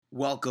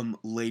Welcome,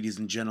 ladies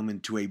and gentlemen,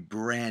 to a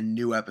brand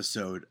new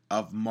episode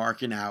of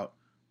Markin Out,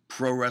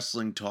 Pro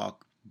Wrestling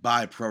Talk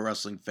by Pro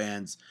Wrestling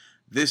Fans.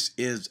 This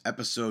is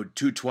episode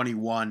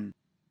 221,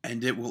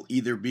 and it will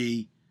either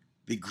be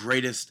the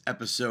greatest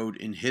episode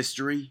in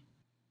history,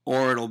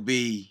 or it'll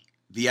be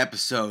the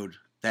episode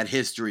that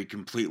history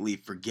completely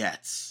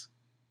forgets.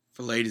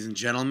 For ladies and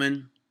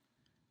gentlemen,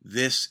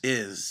 this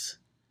is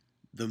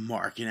the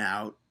Markin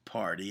Out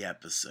Party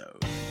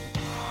episode. This is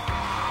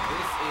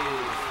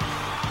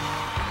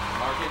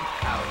Markin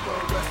Out. Pro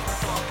Wrestling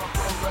Talk by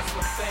Pro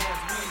Wrestling Fans.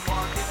 We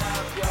marking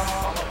out,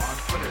 y'all. Follow on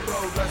Twitter.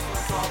 Pro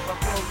Wrestling Talk by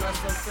Pro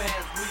Wrestling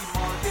Fans. We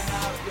marking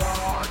out,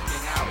 y'all.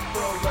 Marking Out.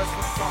 Pro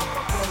Wrestling Talk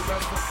by Pro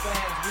Wrestling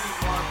Fans. We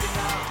marking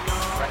out,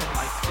 y'all. Credit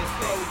like this.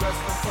 Pro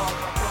Wrestling Talk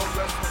by Pro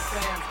Wrestling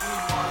Fans. We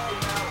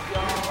marking out,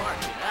 y'all.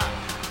 Marking Out.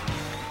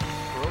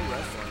 Pro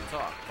Wrestling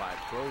Talk by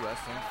Pro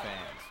Wrestling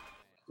Fans.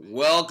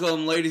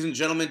 Welcome, ladies and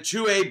gentlemen,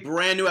 to a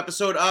brand new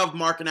episode of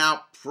Markin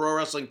Out, Pro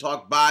Wrestling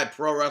Talk by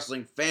Pro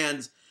Wrestling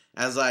Fans.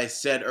 As I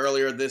said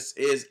earlier, this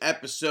is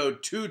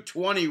episode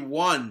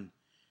 221,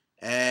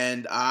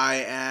 and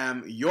I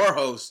am your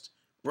host,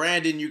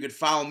 Brandon. You can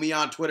follow me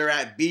on Twitter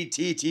at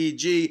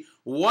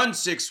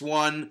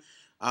BTTG161.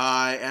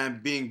 I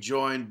am being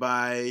joined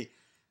by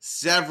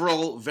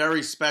several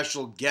very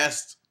special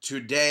guests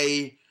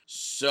today,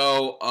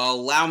 so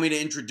allow me to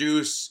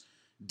introduce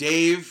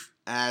Dave.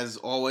 As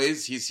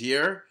always, he's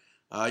here.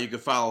 You can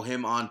follow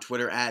him on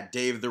Twitter at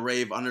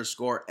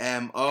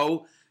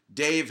DaveTheRave_MO.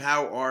 Dave,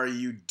 how are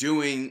you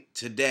doing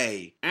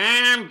today?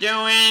 I'm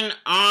doing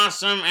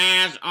awesome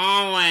as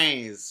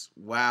always.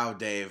 Wow,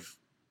 Dave.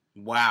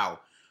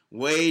 Wow.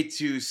 Way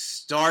to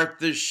start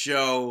the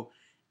show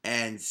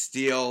and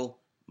steal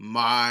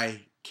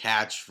my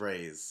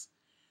catchphrase.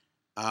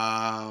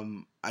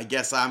 I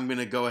guess I'm going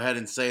to go ahead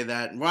and say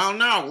that. Well,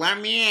 no, let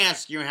me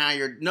ask you how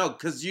you're... No,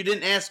 because you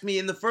didn't ask me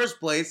in the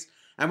first place.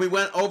 And we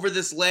went over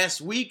this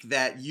last week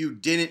that you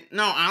didn't...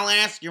 No, I'll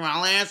ask you.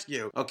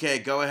 Okay,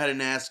 go ahead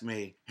and ask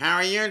me. How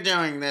are you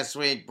doing this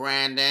week,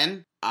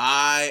 Brandon?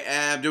 I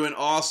am doing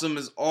awesome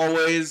as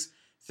always.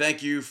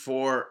 Thank you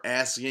for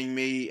asking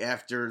me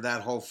after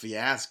that whole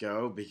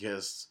fiasco,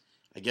 because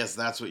I guess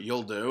that's what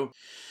you'll do.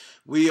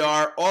 We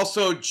are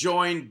also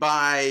joined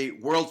by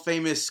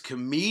world-famous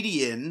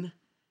comedian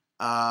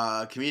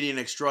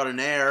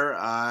extraordinaire.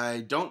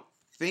 I don't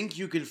think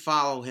you can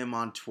follow him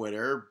on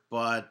Twitter,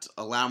 but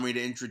allow me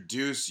to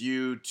introduce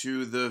you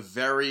to the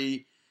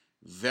very,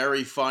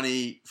 very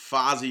funny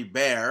Fozzie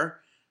Bear.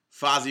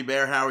 Fozzie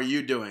Bear, how are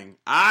you doing?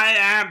 I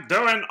am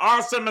doing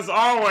awesome as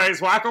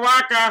always. Waka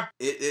waka.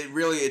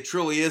 It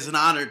truly is an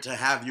honor to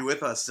have you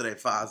with us today,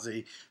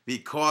 Fozzie,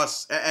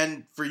 because,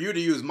 and for you to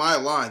use my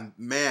line,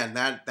 man,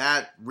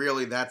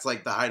 that's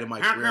like the height of my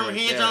career. How come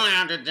he's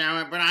allowed to do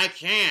it, but I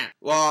can't?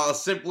 Well,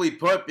 simply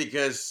put,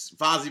 because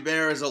Fozzie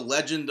Bear is a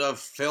legend of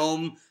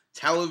film,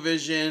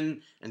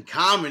 television, and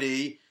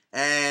comedy,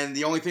 and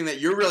the only thing that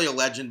you're really a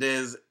legend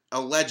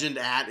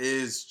at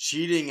is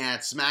cheating at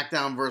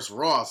SmackDown vs.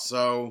 Raw,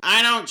 so...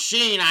 I don't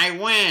cheat, I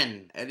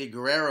win! Eddie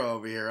Guerrero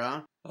over here,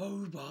 huh?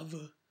 Oh,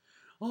 brother,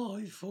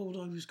 I thought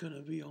I was going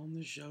to be on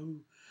the show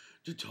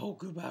to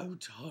talk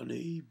about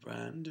Honey,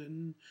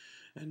 Brandon,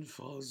 and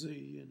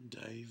Fozzie, and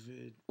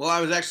David. Well,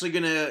 I was actually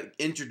going to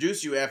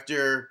introduce you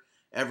after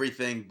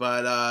everything,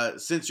 but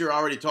since you're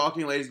already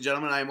talking, ladies and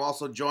gentlemen, I am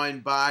also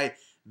joined by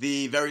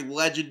the very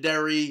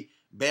legendary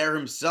bear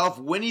himself,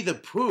 Winnie the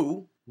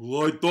Pooh.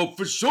 Well, I thought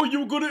for sure you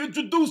were going to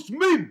introduce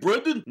me,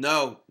 Brandon.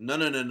 No.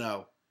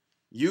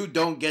 You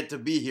don't get to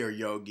be here,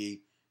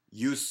 Yogi.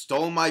 You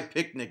stole my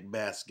picnic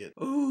basket.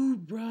 Oh,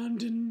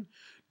 Brandon,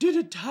 did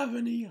it have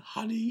any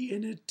honey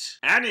in it?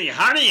 Any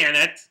honey in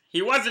it?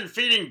 He wasn't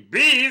feeding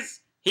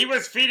bees. He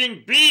was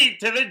feeding B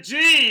to the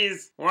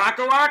G's.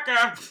 Waka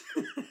waka.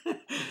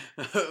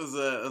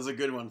 That was a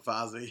good one,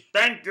 Fozzie.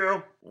 Thank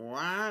you.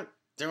 What?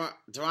 Do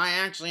I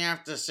actually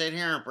have to sit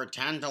here and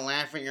pretend to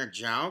laugh at your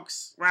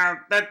jokes? Well,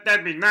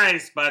 that'd be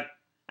nice, but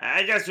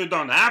I guess you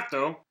don't have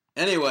to.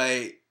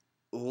 Anyway,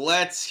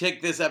 let's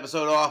kick this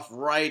episode off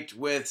right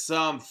with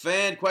some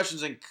fan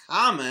questions and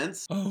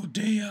comments. Oh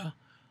dear,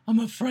 I'm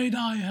afraid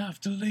I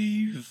have to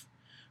leave.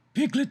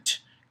 Piglet,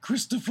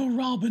 Christopher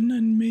Robin,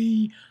 and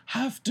me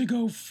have to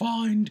go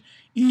find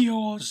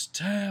Eeyore's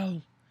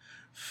tail.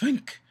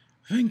 Think.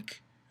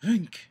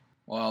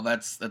 Well,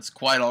 that's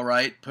quite all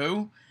right,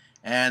 Pooh.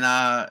 And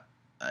I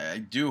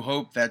do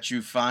hope that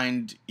you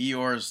find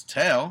Eeyore's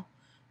tail.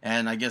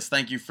 And I guess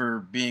thank you for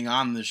being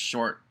on this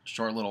short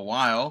little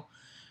while.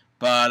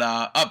 But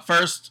up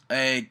first,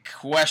 a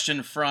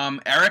question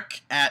from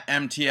Eric at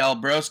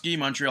MTL Broski,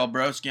 Montreal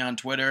Broski on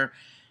Twitter.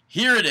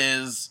 Here it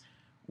is.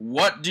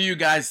 What do you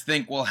guys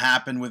think will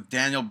happen with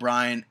Daniel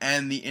Bryan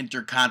and the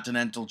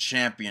Intercontinental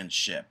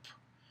Championship?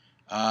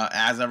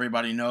 As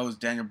everybody knows,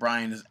 Daniel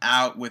Bryan is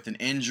out with an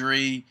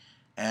injury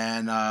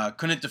and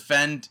couldn't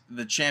defend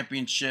the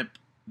championship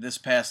this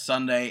past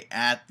Sunday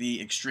at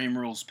the Extreme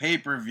Rules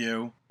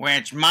pay-per-view.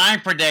 Which my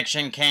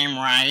prediction came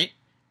right,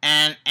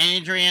 and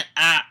Adrian,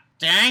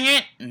 dang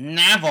it,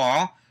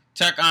 Neville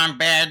took on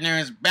Bad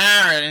News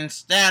Barrett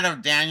instead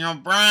of Daniel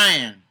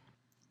Bryan.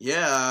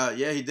 Yeah,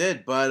 he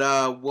did.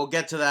 But we'll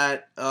get to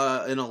that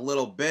in a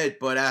little bit.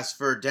 But as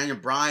for Daniel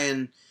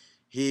Bryan,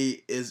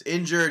 he is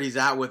injured. He's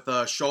out with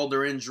a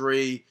shoulder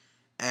injury,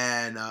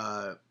 and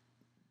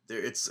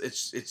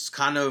it's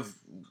kind of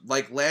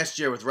like last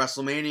year with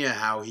WrestleMania,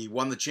 how he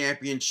won the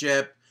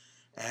championship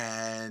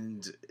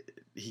and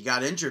he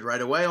got injured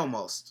right away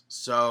almost.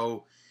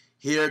 So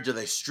here, do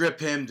they strip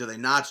him? Do they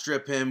not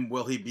strip him?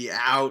 Will he be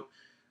out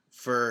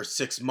for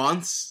 6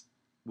 months?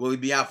 Will he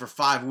be out for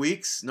 5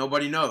 weeks?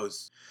 Nobody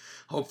knows.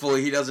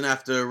 Hopefully he doesn't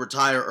have to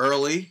retire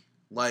early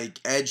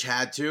like Edge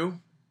had to.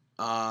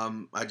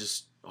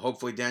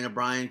 Hopefully Daniel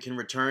Bryan can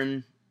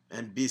return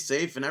and be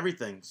safe and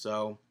everything.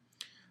 So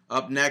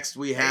up next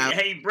we have...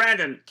 Hey,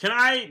 Brandon, can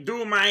I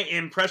do my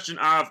impression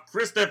of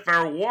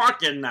Christopher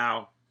Walken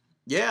now?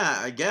 Yeah,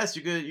 I guess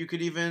you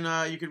could even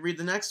read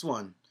the next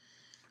one.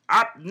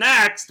 Up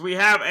next, we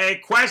have a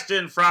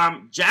question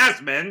from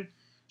Jasmine.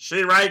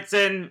 She writes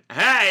in,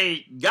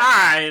 "Hey,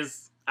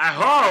 guys, I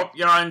hope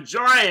you're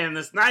enjoying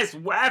this nice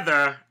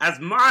weather as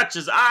much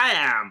as I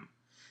am.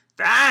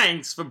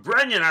 Thanks for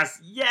bringing us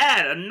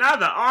yet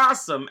another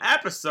awesome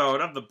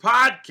episode of the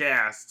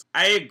podcast.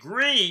 I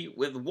agree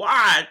with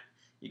what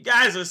you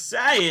guys are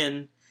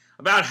saying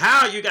about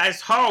how you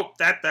guys hope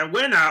that the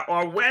winner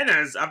or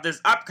winners of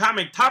this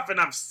upcoming Tough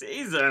Enough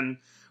season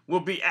will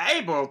be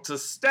able to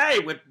stay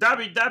with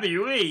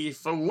WWE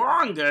for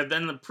longer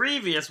than the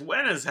previous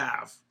winners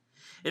have.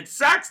 It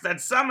sucks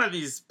that some of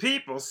these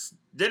people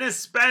didn't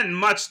spend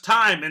much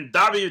time in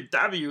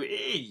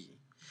WWE.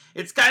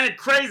 It's kind of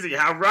crazy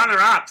how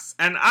runner-ups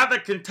and other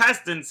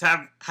contestants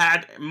have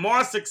had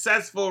more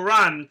successful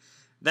run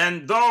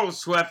than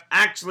those who have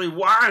actually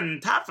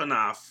won Tough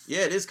Enough."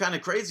 Yeah, it is kind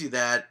of crazy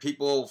that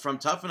people from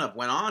Tough Enough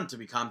went on to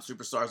become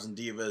superstars and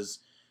divas,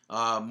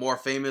 more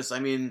famous. I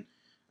mean,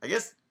 I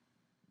guess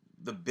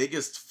the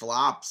biggest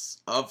flops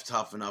of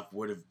Tough Enough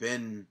would have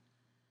been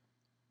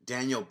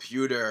Daniel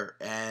Puder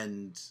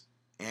and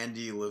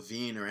Andy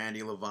Levine, or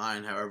Andy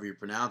Levine, however you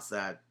pronounce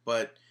that.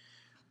 But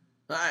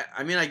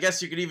I mean, I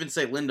guess you could even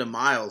say Linda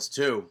Miles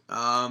too.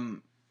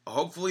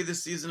 Hopefully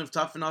this season of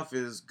Tough Enough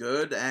is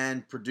good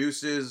and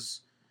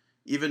produces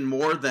even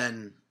more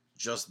than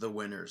just the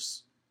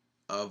winners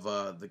of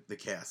the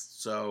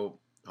cast. So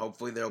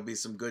hopefully there'll be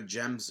some good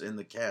gems in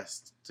the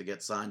cast to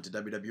get signed to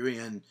WWE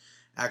and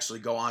actually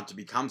go on to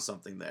become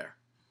something there.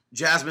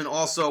 Jasmine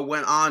also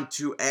went on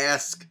to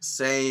ask,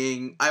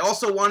 saying, "I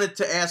also wanted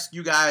to ask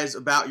you guys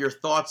about your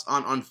thoughts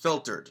on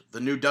Unfiltered,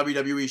 the new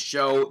WWE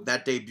show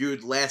that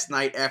debuted last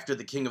night after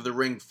the King of the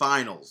Ring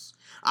finals.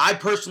 I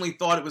personally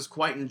thought it was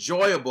quite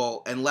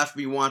enjoyable and left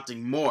me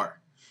wanting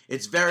more.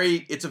 It's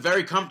a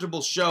very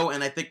comfortable show,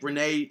 and I think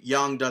Renee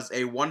Young does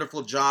a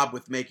wonderful job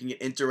with making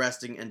it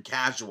interesting and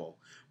casual.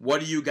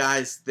 What do you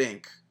guys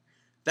think?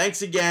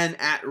 Thanks again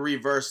at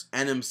Reverse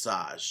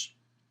Enimsage."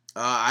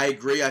 I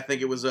agree. I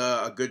think it was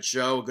a good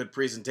show, a good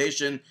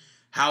presentation.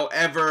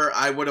 However,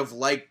 I would have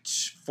liked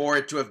for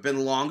it to have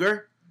been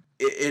longer.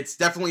 It's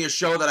definitely a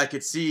show that I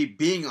could see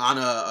being on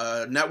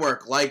a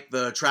network like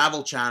the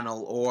Travel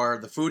Channel or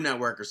the Food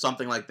Network or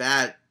something like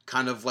that.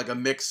 Kind of like a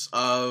mix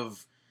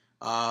of,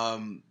 I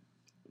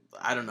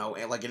don't know,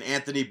 like an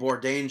Anthony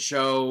Bourdain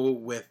show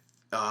with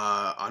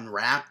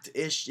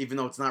Unwrapped-ish, even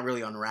though it's not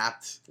really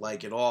Unwrapped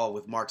like at all,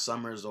 with Mark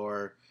Summers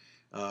or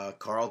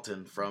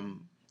Carlton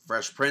from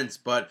Fresh Prince.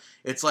 But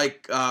it's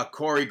like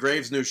Corey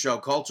Graves' new show,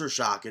 Culture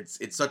Shock.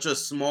 It's such a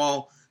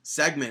small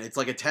segment. It's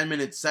like a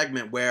 10-minute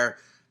segment where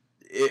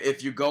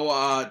if you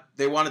go,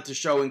 they wanted to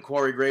show in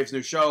Corey Graves'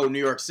 new show, New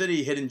York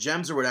City, Hidden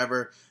Gems or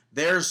whatever.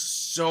 There's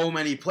so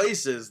many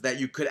places that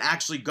you could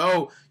actually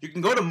go. You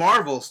can go to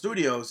Marvel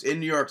Studios in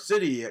New York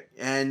City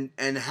and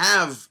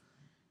have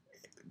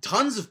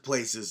tons of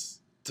places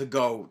to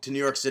go to New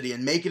York City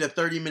and make it a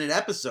 30-minute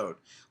episode.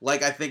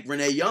 Like, I think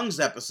Renee Young's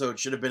episode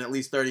should have been at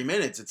least 30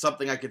 minutes. It's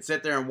something I could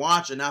sit there and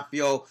watch and not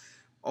feel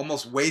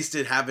almost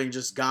wasted having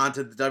just gone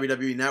to the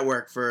WWE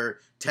Network for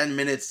 10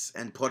 minutes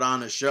and put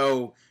on a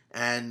show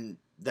and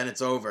then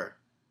it's over.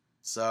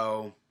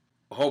 So,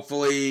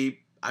 hopefully,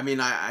 I mean,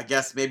 I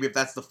guess maybe if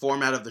that's the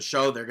format of the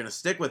show, they're going to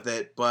stick with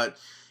it. But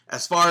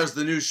as far as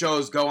the new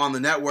shows go on the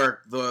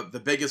network,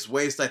 the biggest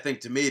waste, I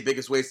think, to me,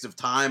 biggest waste of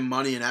time,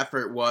 money, and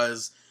effort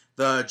was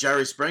the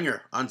Jerry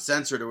Springer,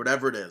 Uncensored, or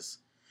whatever it is.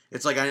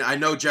 It's like, I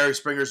know Jerry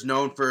Springer's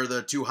known for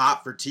the Too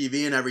Hot for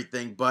TV and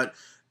everything, but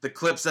the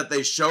clips that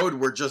they showed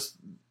were just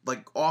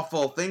like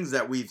awful things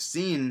that we've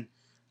seen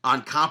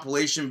on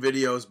compilation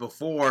videos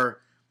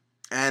before,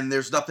 and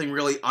there's nothing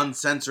really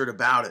uncensored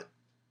about it.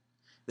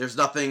 There's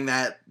nothing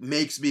that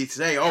makes me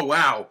say, oh,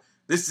 wow,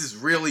 this is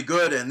really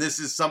good, and this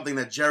is something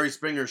that Jerry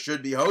Springer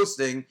should be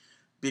hosting,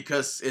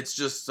 because it's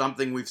just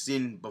something we've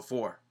seen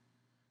before.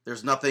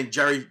 There's nothing,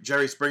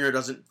 Jerry Springer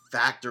doesn't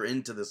factor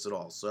into this at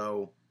all.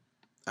 So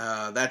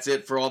that's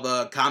it for all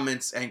the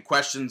comments and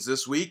questions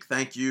this week.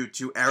 Thank you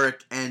to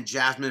Eric and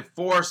Jasmine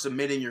for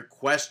submitting your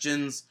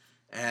questions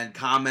and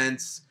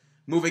comments.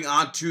 Moving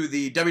on to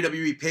the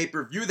WWE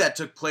pay-per-view that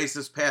took place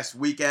this past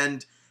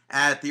weekend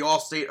at the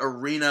Allstate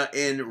Arena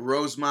in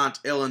Rosemont,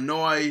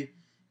 Illinois.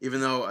 Even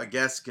though I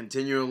guess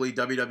continually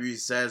WWE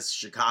says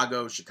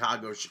Chicago,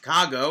 Chicago,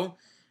 Chicago.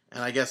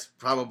 And I guess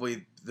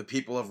probably the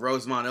people of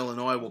Rosemont,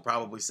 Illinois will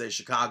probably say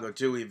Chicago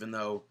too, even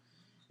though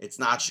it's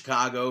not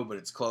Chicago, but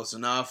it's close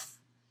enough.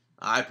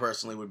 I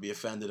personally would be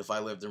offended if I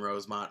lived in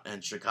Rosemont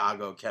and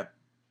Chicago kept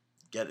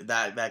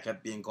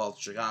being called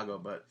Chicago,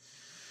 but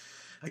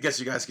I guess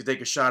you guys could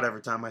take a shot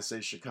every time I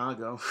say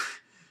Chicago.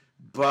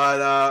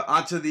 But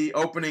onto the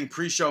opening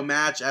pre-show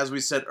match. As we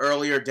said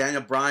earlier,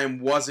 Daniel Bryan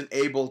wasn't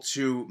able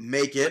to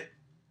make it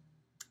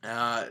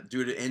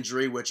due to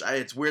injury, which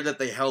it's weird that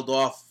they held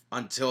off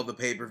until the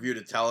pay-per-view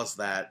to tell us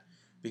that,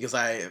 because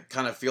I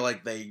kind of feel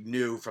like they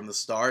knew from the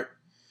start.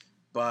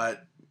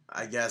 But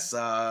I guess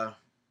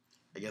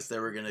they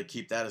were going to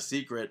keep that a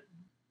secret.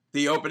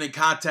 The opening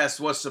contest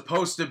was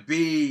supposed to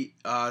be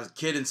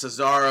Kid and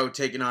Cesaro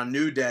taking on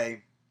New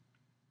Day.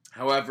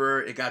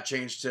 However, it got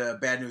changed to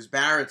Bad News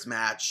Barrett's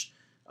match,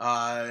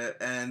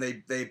 and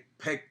they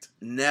picked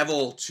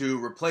Neville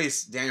to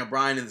replace Daniel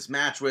Bryan in this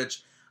match,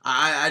 which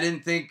I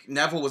didn't think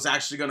Neville was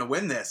actually going to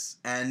win this,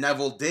 and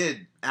Neville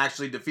did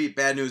actually defeat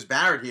Bad News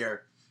Barrett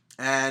here,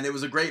 and it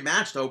was a great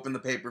match to open the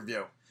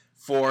pay-per-view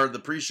for the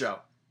pre-show.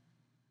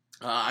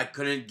 I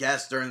couldn't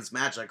guess during this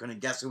match. I couldn't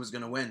guess who was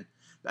going to win,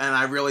 and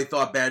I really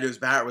thought Bad News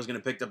Barrett was going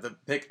to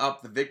pick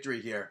up the victory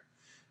here.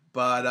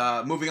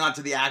 But moving on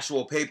to the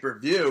actual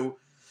pay-per-view,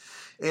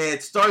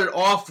 it started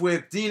off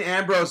with Dean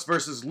Ambrose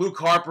versus Luke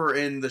Harper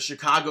in the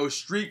Chicago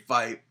Street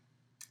Fight.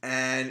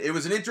 And it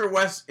was an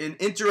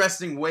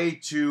interesting way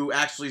to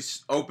actually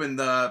open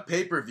the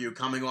pay-per-view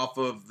coming off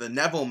of the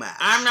Neville match.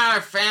 I'm not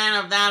a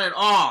fan of that at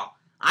all.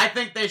 I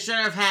think they should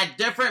have had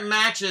different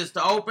matches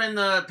to open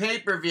the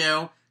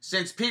pay-per-view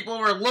since people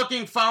were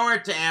looking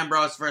forward to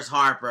Ambrose versus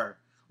Harper.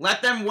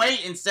 Let them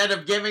wait instead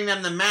of giving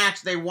them the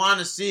match they want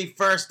to see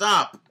first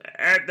up.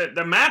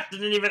 The match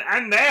didn't even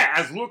end there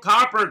as Luke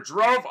Harper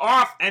drove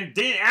off and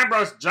Dean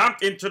Ambrose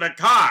jumped into the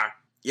car.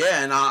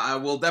 Yeah, and I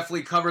will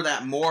definitely cover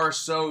that more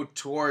so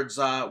towards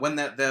when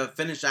the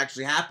finish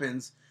actually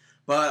happens.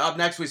 But up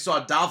next we saw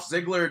Dolph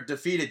Ziggler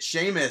defeated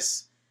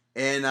Sheamus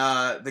in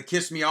the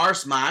Kiss Me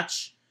Arse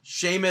match.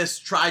 Sheamus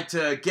tried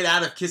to get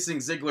out of kissing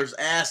Ziggler's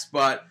ass,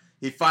 but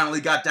he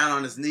finally got down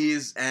on his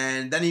knees,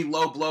 and then he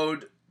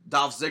low-blowed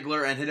Dolph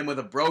Ziggler and hit him with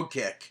a bro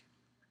kick.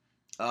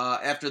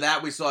 After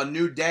that, we saw a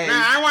New Day. No,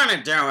 I want to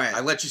do it.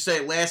 I let you say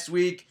it last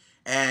week,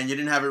 and you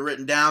didn't have it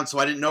written down, so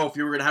I didn't know if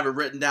you were going to have it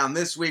written down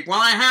this week. Well,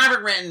 I have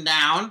it written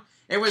down.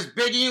 It was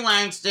Big E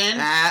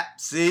Langston.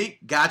 See?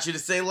 Got you to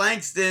say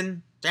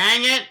Langston.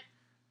 Dang it.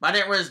 But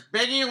it was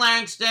Big E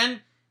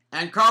Langston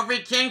and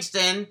Kofi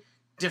Kingston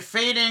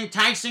defeating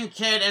Tyson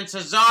Kidd and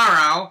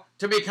Cesaro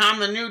to become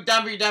the new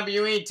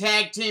WWE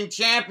Tag Team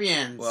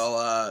Champions.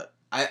 Well,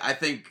 I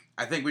think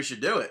we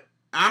should do it.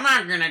 I'm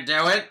not gonna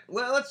do it.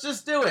 Well, let's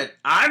just do it.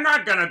 I'm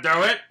not gonna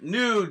do it.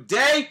 New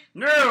Day.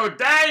 New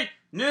Day.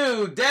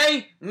 New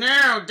Day.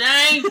 New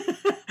Day.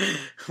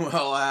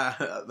 Well,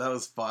 that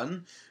was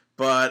fun.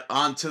 But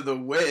on to the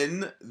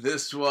win.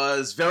 This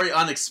was very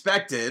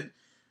unexpected.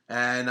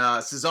 And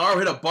Cesaro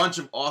hit a bunch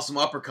of awesome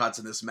uppercuts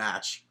in this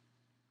match.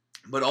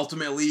 But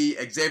ultimately,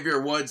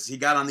 Xavier Woods, he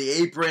got on the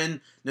apron.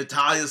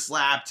 Natalya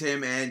slapped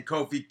him. And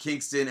Kofi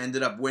Kingston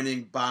ended up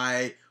winning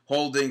by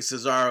holding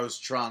Cesaro's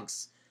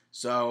trunks.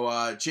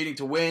 So, cheating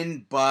to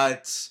win,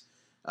 but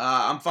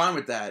I'm fine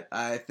with that.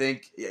 I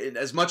think,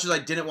 as much as I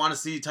didn't want to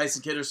see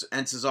Tyson Kidd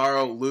and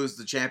Cesaro lose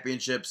the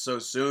championship so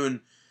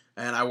soon,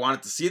 and I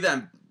wanted to see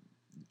them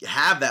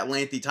have that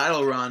lengthy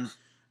title run,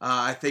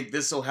 I think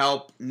this will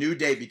help New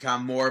Day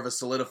become more of a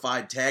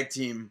solidified tag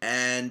team,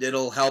 and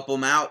it'll help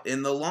them out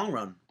in the long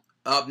run.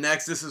 Up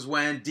next, this is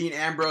when Dean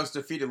Ambrose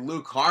defeated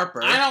Luke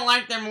Harper. I don't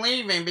like them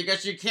leaving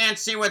because you can't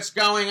see what's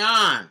going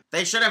on.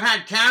 They should have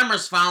had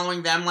cameras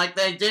following them like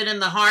they did in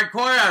the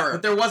hardcore era.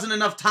 But there wasn't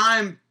enough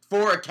time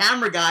for a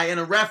camera guy and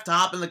a ref to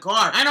hop in the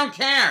car. I don't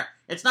care.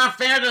 It's not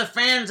fair to the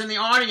fans and the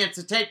audience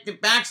to take the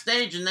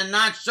backstage and then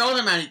not show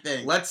them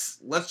anything.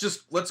 Let's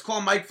call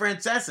Mike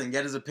Francesa and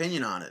get his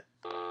opinion on it.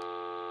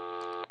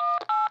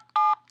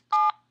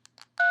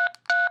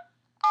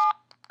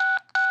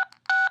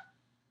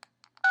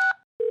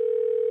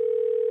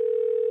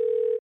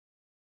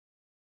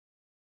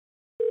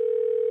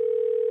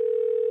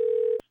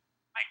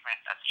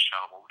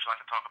 What would you like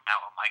to talk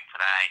about with Mike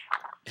today?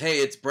 Hey,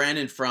 it's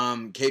Brandon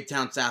from Cape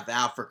Town, South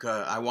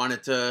Africa. I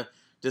wanted to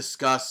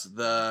discuss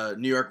the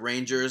New York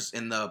Rangers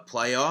in the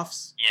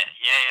playoffs. Yeah,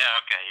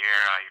 okay.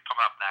 You're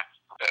coming up next.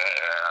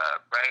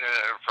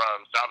 Brandon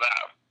from South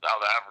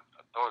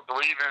Africa. Do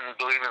we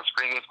even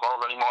screen these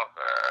calls anymore?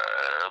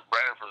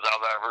 Brandon from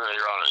South Africa.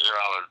 You're on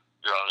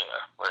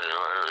there. What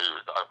are you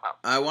talking about?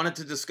 I wanted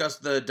to discuss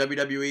the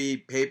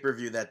WWE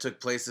pay-per-view that took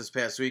place this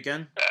past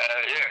weekend.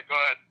 Yeah, go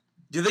ahead.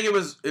 Do you think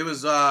it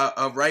was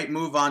a right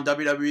move on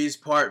WWE's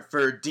part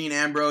for Dean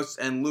Ambrose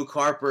and Luke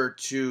Harper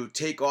to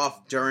take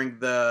off during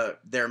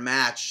their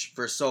match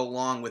for so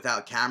long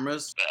without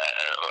cameras?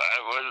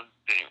 What is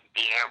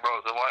Dean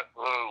Ambrose and what?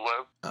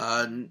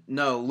 Luke?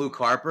 No, Luke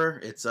Harper.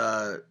 It's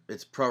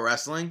pro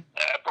wrestling.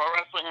 Pro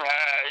wrestling. wrestling,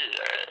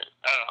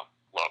 I don't know.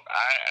 Look,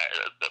 I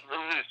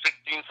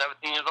 16,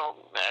 17 years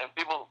old, man.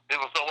 People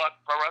still watch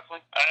pro wrestling.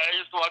 I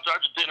used to watch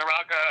Argentina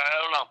Rock. I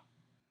don't know.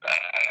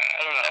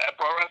 I don't know.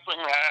 Pro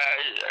wrestling,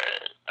 I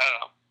don't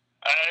know.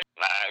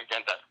 I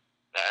can't tell you.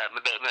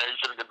 They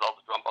should have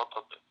consulted you on both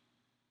those things.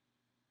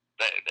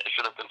 They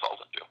should have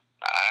consulted you.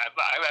 I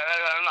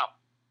don't know.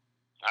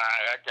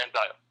 I can't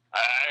tell you.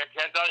 I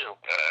can't tell you.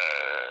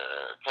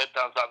 Cape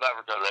Town, South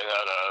Africa,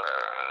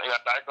 they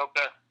got Diet Coke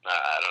there?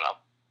 I don't know.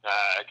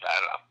 I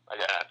don't know. I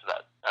can't answer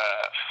that.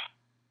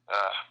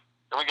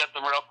 Can we get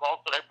some real calls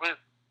today, please?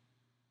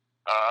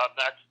 Up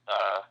next,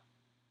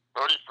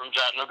 Rudy from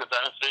Chattanooga,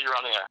 Tennessee. You're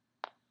on the air.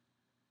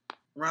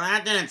 Well,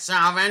 that didn't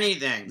solve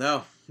anything.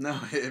 No,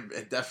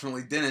 it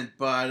definitely didn't.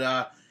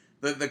 But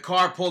the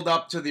car pulled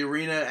up to the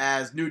arena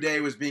as New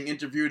Day was being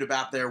interviewed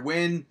about their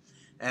win,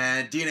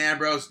 and Dean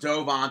Ambrose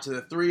dove onto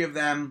the three of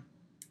them.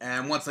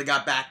 And once they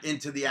got back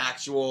into the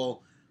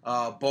actual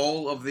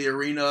bowl of the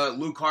arena,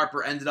 Luke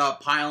Harper ended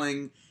up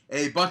piling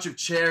a bunch of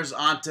chairs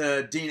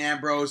onto Dean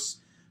Ambrose,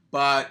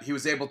 but he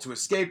was able to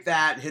escape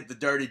that, hit the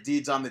dirty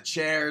deeds on the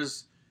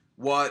chairs.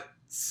 What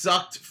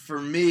sucked for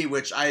me,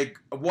 which I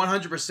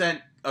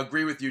 100%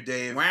 agree with you,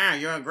 Dave. Wow,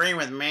 you agree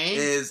with me?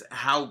 Is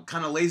how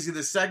kind of lazy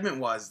this segment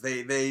was.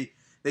 They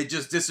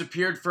just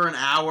disappeared for an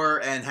hour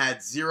and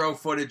had zero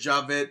footage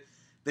of it.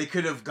 They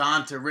could have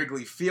gone to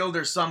Wrigley Field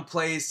or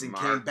someplace and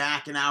came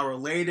back an hour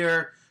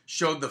later,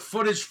 showed the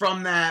footage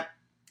from that.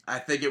 I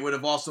think it would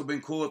have also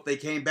been cool if they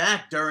came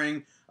back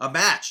during a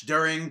match,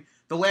 during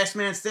the Last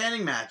Man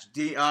Standing match,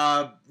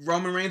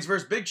 Roman Reigns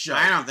versus Big Show.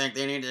 I don't think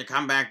they needed to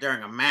come back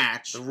during a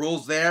match. The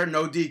rules there,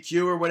 no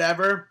DQ or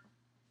whatever.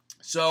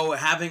 So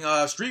having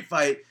a street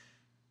fight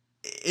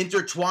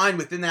intertwined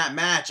within that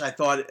match, I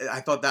thought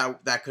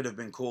that could have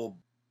been cool.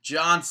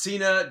 John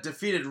Cena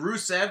defeated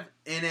Rusev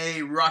in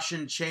a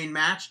Russian chain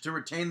match to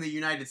retain the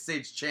United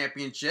States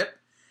Championship.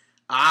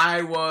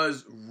 I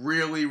was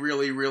really,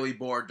 really, really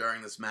bored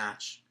during this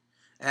match.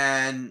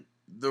 And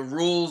the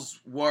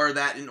rules were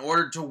that in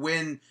order to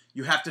win,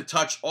 you have to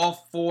touch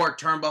all 4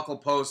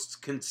 turnbuckle posts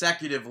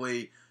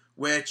consecutively,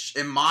 which,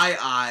 in my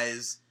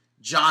eyes,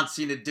 John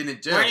Cena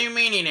didn't do. What do you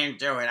mean he didn't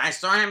do it? I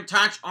saw him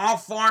touch all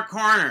 4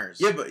 corners.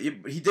 Yeah, but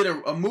he did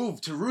a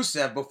move to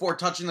Rusev before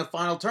touching the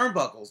final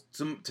turnbuckles.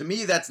 To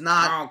me, that's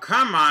not... Oh,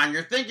 come on.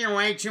 You're thinking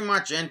way too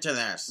much into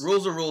this.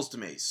 Rules are rules to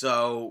me.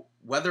 So,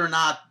 whether or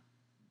not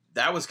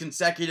that was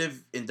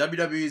consecutive in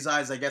WWE's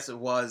eyes, I guess it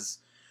was.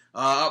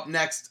 Up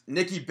next,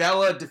 Nikki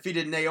Bella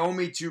defeated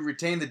Naomi to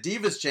retain the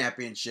Divas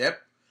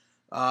Championship.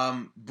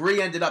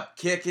 Brie ended up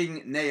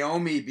kicking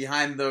Naomi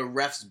behind the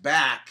ref's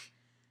back,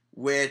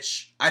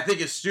 which I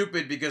think is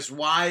stupid because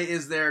why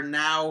is there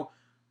now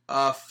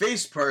a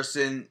face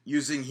person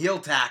using heel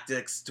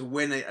tactics to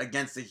win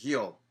against a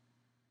heel?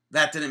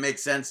 That didn't make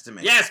sense to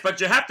me. Yes, but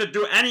you have to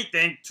do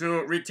anything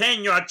to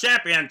retain your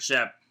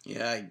championship.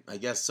 Yeah, I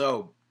guess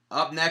so.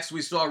 Up next,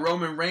 we saw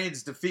Roman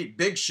Reigns defeat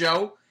Big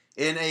Show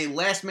in a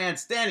Last Man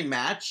Standing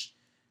match.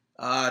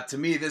 To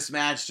me, this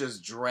match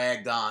just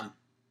dragged on.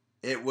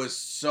 It was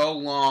so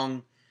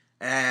long.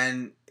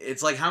 And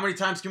it's like, how many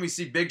times can we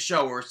see Big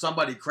Show or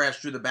somebody crash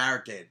through the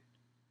barricade?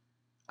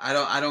 I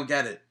don't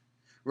get it.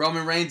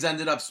 Roman Reigns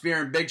ended up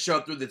spearing Big Show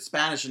through the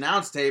Spanish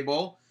announce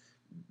table.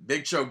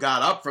 Big Show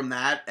got up from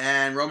that,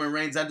 and Roman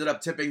Reigns ended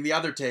up tipping the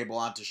other table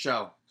onto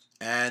Show.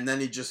 And then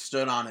he just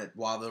stood on it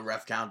while the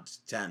ref counted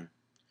 10.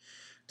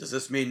 Does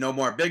this mean no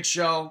more Big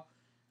Show?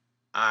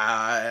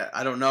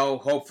 I don't know.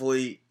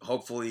 Hopefully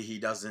he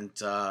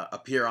doesn't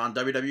appear on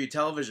WWE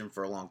television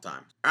for a long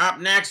time. Up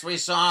next, we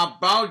saw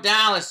Bo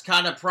Dallas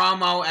cut a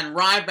promo, and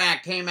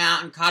Ryback came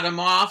out and cut him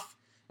off.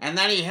 And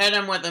then he hit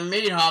him with a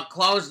meat hook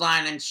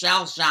clothesline and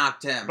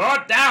shell-shocked him. Bo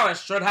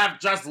Dallas should have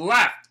just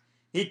left.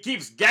 He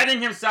keeps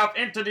getting himself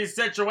into these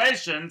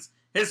situations.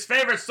 His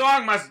favorite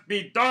song must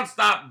be Don't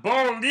Stop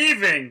Bo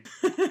Leaving.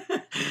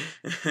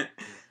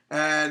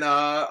 And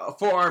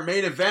for our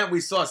main event, we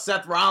saw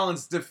Seth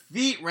Rollins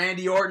defeat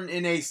Randy Orton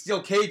in a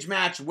steel cage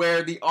match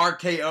where the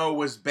RKO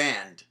was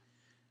banned.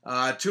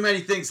 Too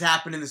many things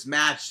happened in this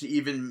match to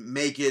even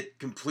make it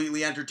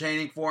completely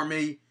entertaining for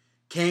me.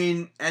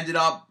 Kane ended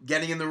up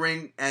getting in the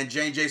ring, and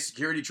J&J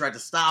Security tried to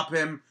stop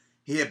him.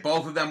 He hit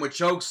both of them with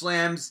choke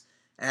slams,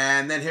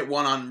 and then hit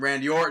one on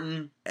Randy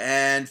Orton,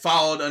 and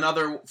followed it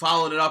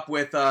up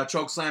with a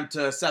choke slam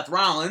to Seth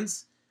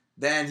Rollins.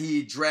 Then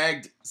he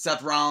dragged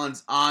Seth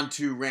Rollins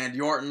onto Randy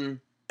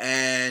Orton,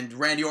 and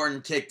Randy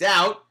Orton kicked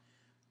out,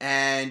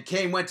 and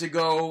Kane went to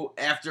go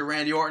after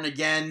Randy Orton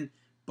again,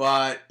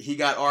 but he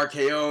got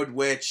RKO'd,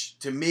 which,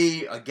 to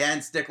me,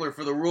 again, stickler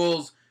for the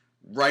rules,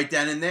 right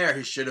then and there,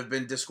 he should have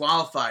been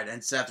disqualified,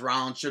 and Seth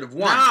Rollins should have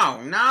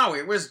won. No,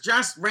 it was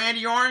just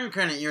Randy Orton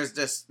couldn't use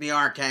the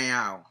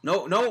RKO.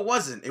 No, it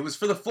wasn't. It was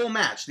for the full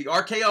match. The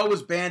RKO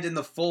was banned in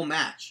the full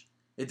match.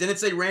 It didn't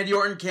say Randy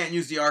Orton can't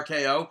use the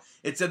RKO.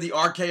 It said the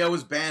RKO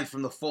is banned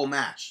from the full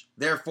match.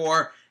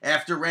 Therefore,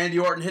 after Randy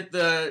Orton hit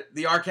the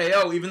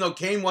RKO, even though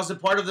Kane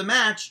wasn't part of the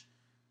match,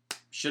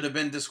 should have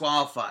been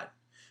disqualified.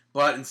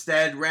 But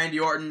instead, Randy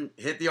Orton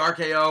hit the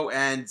RKO,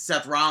 and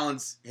Seth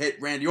Rollins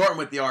hit Randy Orton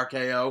with the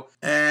RKO,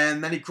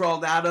 and then he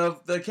crawled out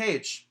of the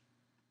cage.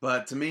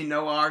 But to me,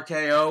 no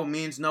RKO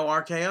means no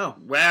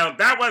RKO. Well,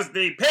 that was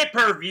the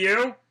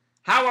pay-per-view.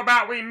 How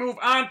about we move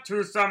on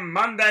to some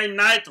Monday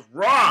Night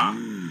Raw?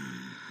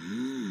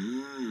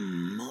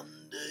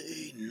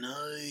 Monday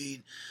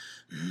Night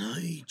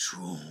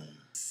Nitro.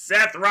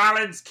 Seth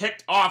Rollins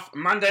kicked off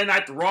Monday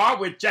Night Raw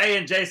with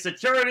J&J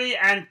Security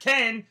and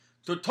Kane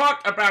to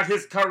talk about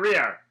his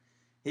career.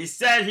 He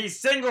said he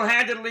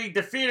single-handedly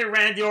defeated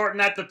Randy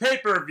Orton at the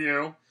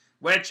pay-per-view,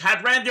 which,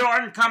 had Randy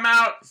Orton come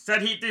out,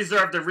 said he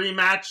deserved a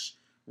rematch.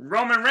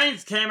 Roman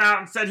Reigns came out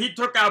and said he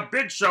took out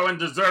Big Show and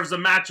deserves a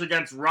match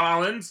against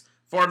Rollins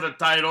for the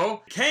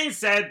title. Kane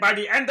said by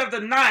the end of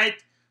the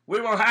night, we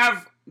will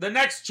have the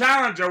next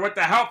challenger with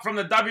the help from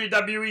the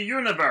WWE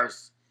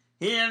Universe.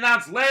 He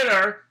announced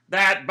later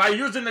that by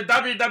using the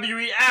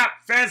WWE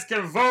app, fans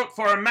can vote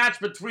for a match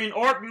between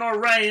Orton or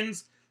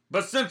Reigns,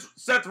 but since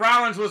Seth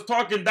Rollins was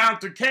talking down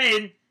to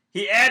Kane,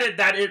 he added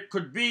that it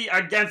could be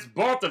against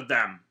both of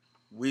them.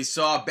 We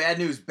saw Bad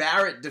News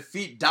Barrett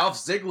defeat Dolph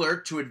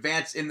Ziggler to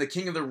advance in the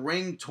King of the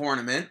Ring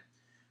tournament.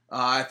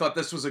 I thought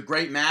this was a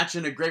great match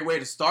and a great way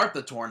to start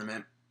the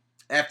tournament.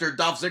 After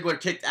Dolph Ziggler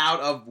kicked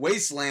out of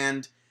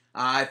Wasteland,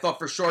 I thought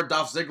for sure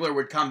Dolph Ziggler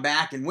would come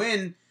back and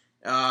win,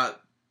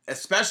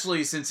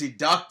 especially since he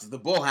ducked the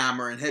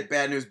bullhammer and hit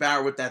Bad News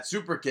Barrett with that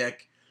super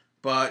kick.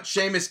 But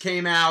Sheamus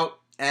came out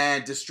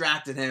and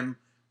distracted him,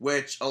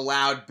 which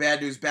allowed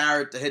Bad News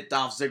Barrett to hit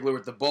Dolph Ziggler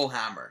with the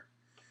bullhammer.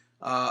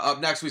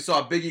 Up next, we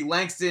saw Big E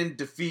Langston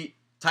defeat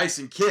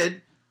Tyson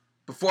Kidd.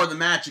 Before the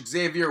match,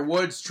 Xavier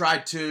Woods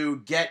tried to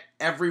get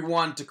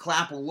everyone to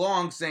clap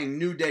along, saying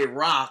New Day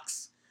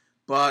rocks,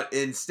 but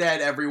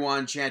instead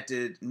everyone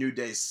chanted New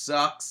Day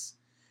sucks.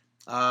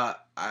 I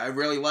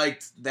really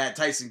liked that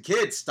Tyson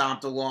Kidd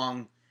stomped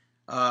along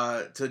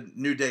to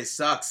New Day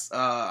sucks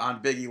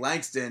on Big E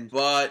Langston,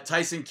 but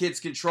Tyson Kidd's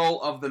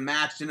control of the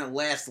match didn't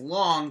last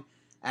long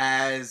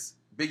as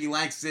Big E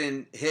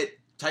Langston hit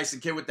Tyson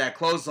Kidd with that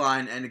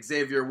clothesline, and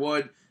Xavier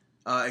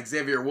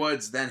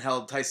Woods then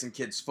held Tyson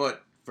Kidd's foot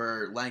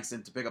for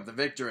Langston to pick up the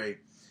victory.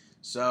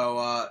 So,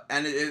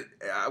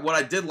 what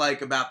I did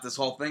like about this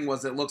whole thing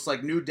was it looks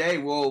like New Day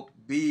will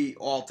be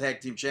all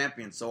tag team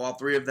champions. So all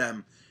three of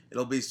them,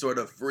 it'll be sort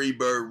of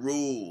Freebird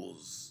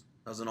rules.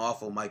 That was an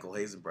awful Michael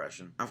Hayes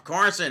impression. Of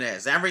course it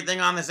is. Everything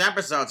on this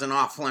episode's an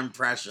awful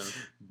impression.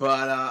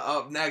 But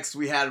up next,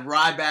 we had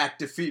Ryback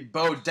defeat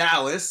Bo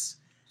Dallas.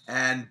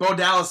 And Bo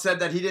Dallas said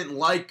that he didn't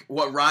like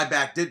what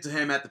Ryback did to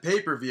him at the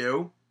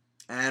pay-per-view.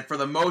 And for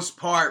the most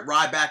part,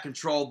 Ryback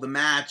controlled the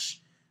match.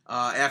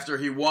 After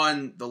he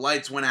won, the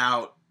lights went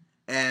out,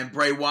 and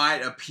Bray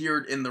Wyatt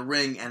appeared in the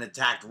ring and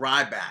attacked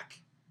Ryback.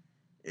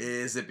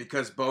 Is it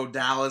because Bo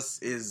Dallas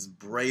is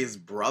Bray's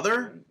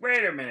brother?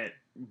 Wait a minute.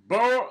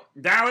 Bo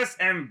Dallas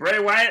and Bray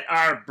Wyatt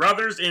are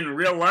brothers in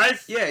real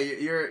life? Yeah,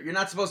 you're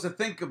not supposed to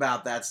think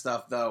about that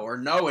stuff though, or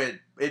know it.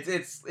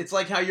 It's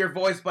like how you're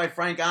voiced by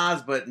Frank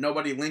Oz, but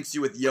nobody links you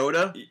with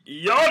Yoda.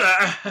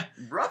 Yoda?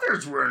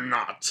 Brothers were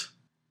not.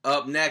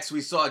 Up next,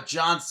 we saw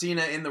John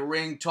Cena in the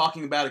ring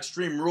talking about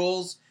Extreme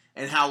Rules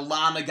and how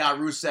Lana got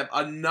Rusev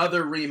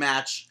another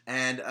rematch,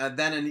 and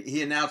then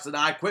he announced an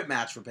I Quit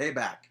match for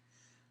Payback.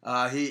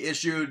 He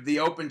issued the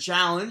open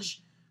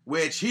challenge,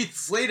 which Heath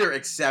Slater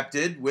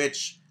accepted,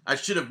 which I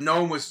should have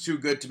known was too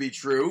good to be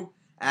true,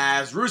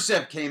 as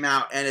Rusev came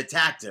out and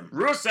attacked him.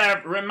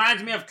 Rusev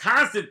reminds me of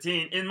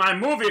Constantine in my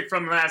movie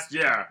from last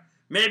year.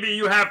 Maybe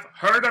you have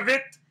heard of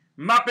it?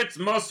 Muppets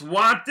Most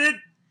Wanted?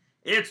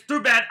 It's too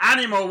bad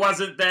Animal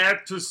wasn't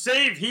there to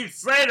save Heath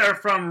Slater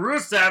from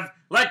Rusev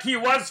like he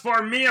was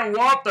for me and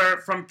Walter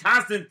from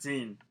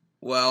Constantine.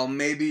 Well,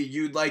 maybe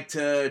you'd like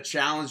to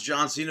challenge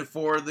John Cena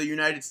for the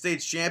United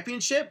States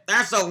Championship?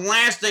 That's the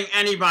last thing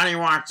anybody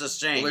wants to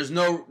see.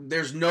 Well,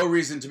 there's no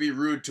reason to be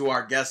rude to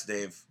our guest,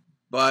 Dave.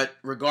 But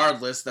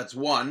regardless, that's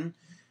one.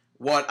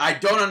 What I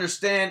don't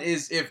understand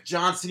is if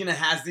John Cena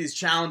has these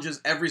challenges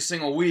every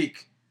single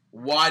week,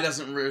 why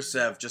doesn't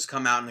Rusev just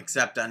come out and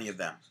accept any of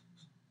them?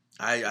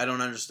 I don't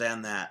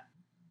understand that.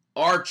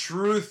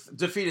 R-Truth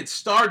defeated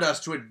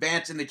Stardust to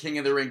advance in the King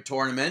of the Ring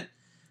tournament.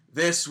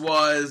 This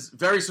was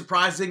very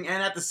surprising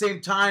and at the same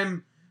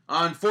time,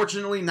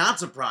 unfortunately, not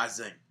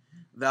surprising.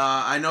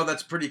 I know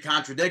that's pretty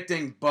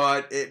contradicting,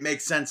 but it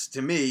makes sense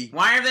to me.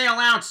 Why have they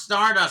allowed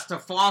Stardust to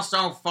fall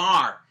so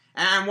far?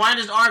 And why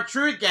does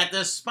R-Truth get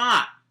this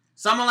spot?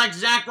 Someone like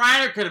Zack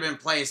Ryder could have been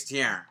placed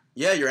here.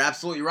 Yeah, you're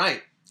absolutely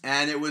right.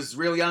 And it was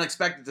really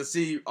unexpected to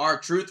see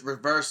R-Truth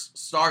reverse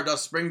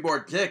Stardust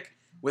springboard kick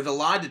with a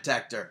lie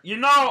detector. You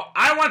know,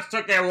 I once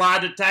took a lie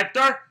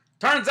detector.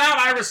 Turns out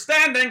I was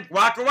standing.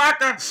 Waka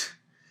waka.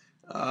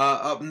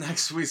 Up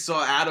next, we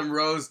saw Adam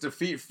Rose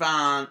defeat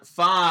Fandango.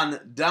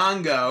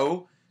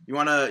 You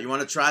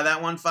wanna try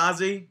that one,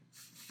 Fozzy?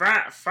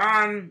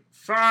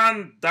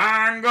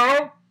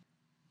 Fandango?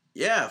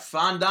 Yeah,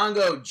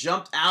 Fandango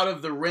jumped out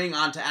of the ring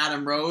onto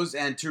Adam Rose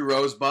and two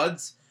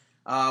Rosebuds.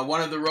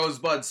 One of the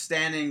Rosebuds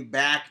standing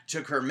back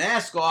took her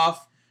mask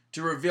off,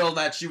 to reveal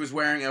that she was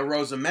wearing a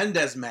Rosa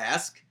Mendez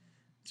mask.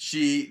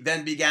 She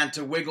then began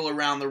to wiggle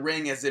around the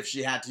ring as if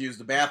she had to use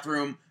the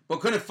bathroom,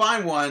 but couldn't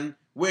find one,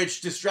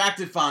 which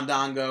distracted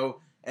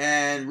Fandango,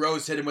 and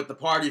Rose hit him with the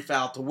party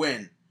foul to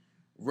win.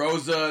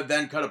 Rosa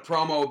then cut a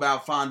promo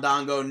about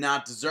Fandango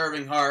not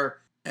deserving her,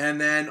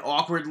 and then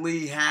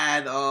awkwardly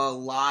had a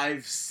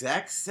live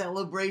sex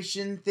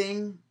celebration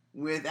thing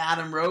with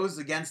Adam Rose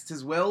against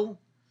his will.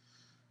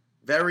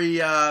 Very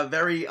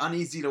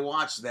uneasy to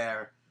watch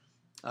there.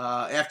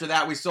 After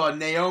that, we saw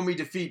Naomi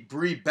defeat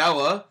Brie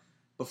Bella.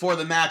 Before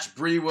the match,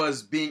 Brie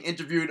was being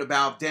interviewed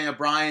about Daniel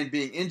Bryan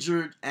being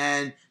injured,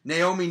 and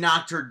Naomi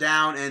knocked her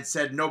down and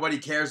said nobody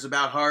cares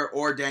about her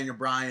or Daniel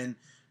Bryan.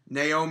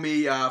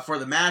 Naomi, for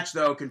the match,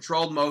 though,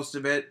 controlled most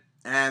of it,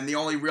 and the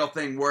only real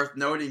thing worth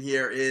noting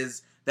here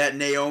is that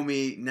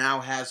Naomi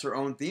now has her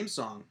own theme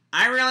song.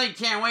 I really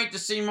can't wait to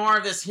see more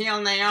of this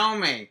heel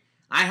Naomi.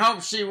 I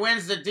hope she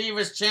wins the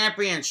Divas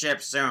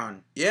Championship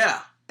soon.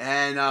 Yeah.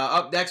 And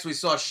up next, we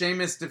saw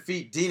Sheamus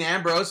defeat Dean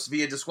Ambrose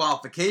via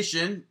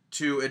disqualification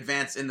to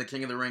advance in the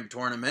King of the Ring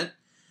tournament.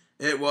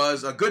 It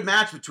was a good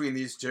match between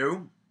these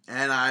two,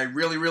 and I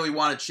really, really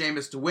wanted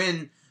Sheamus to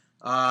win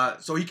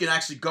so he can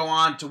actually go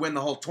on to win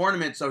the whole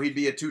tournament, so he'd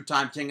be a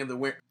two-time King of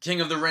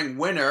the Ring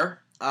winner.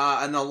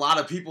 And a lot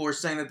of people were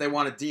saying that they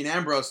wanted Dean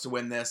Ambrose to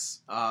win this,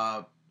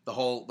 the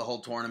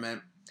whole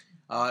tournament.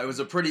 It was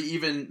a pretty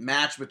even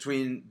match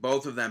between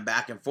both of them,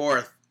 back and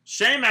forth.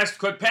 Sheamus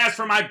could pass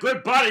for my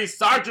good buddy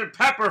Sergeant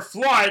Pepper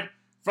Floyd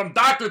from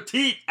Dr.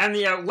 Teeth and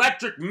the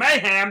Electric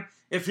Mayhem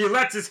if he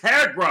lets his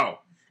hair grow.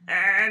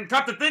 And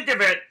come to think of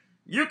it,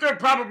 you could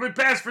probably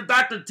pass for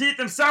Dr. Teeth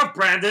himself,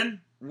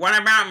 Brandon.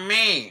 What about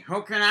me?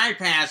 Who can I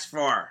pass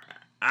for?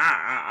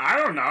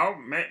 I don't know.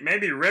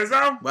 Maybe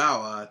Rizzo?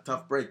 Wow,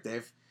 tough break,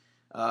 Dave.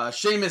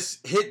 Sheamus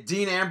hit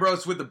Dean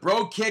Ambrose with the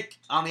bro kick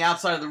on the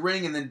outside of the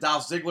ring, and then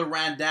Dolph Ziggler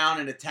ran down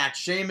and attacked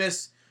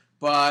Sheamus.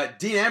 But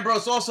Dean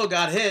Ambrose also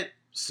got hit,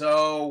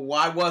 so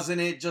why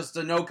wasn't it just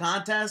a no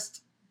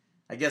contest?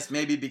 I guess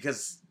maybe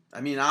because,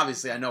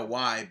 obviously I know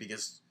why,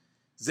 because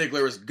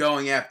Ziggler was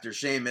going after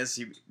Sheamus.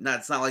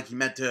 It's not like he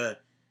meant to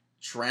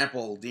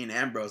trample Dean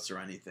Ambrose or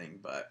anything.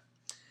 But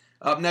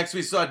up next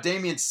we saw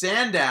Damien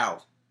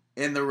Sandow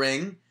in the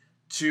ring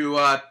to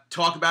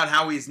talk about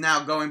how he's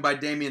now going by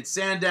Damien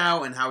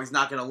Sandow and how he's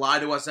not going to lie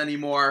to us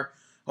anymore.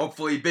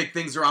 Hopefully big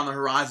things are on the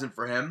horizon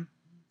for him.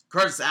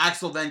 Curtis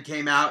Axel then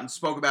came out and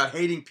spoke about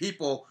hating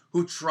people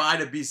who try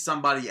to be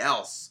somebody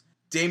else.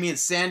 Damien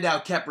Sandow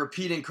kept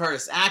repeating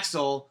Curtis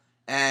Axel,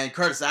 and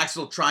Curtis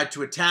Axel tried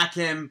to attack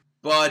him,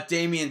 but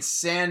Damien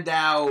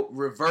Sandow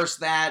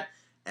reversed that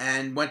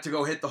and went to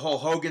go hit the whole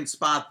Hogan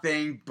spot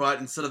thing, but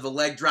instead of the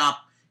leg drop,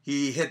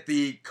 he hit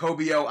the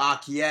Kobio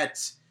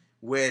Akiet,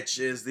 which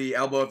is the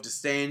elbow of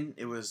disdain.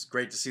 It was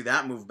great to see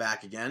that move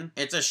back again.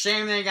 It's a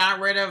shame they got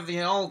rid of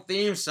the old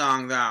theme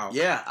song, though.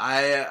 Yeah,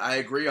 I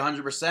agree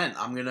 100%.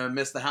 I'm going to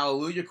miss the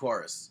Hallelujah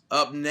chorus.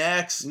 Up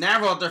next,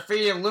 Neville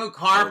defeated Luke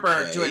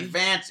Harper to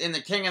advance in the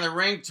King of the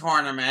Ring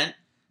tournament.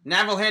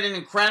 Neville hit an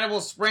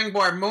incredible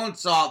springboard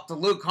moonsault to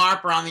Luke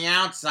Harper on the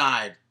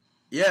outside.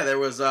 Yeah, that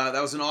was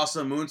an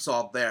awesome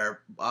moonsault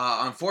there.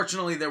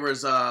 Unfortunately, there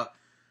was a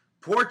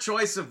poor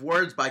choice of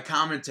words by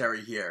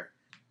commentary here.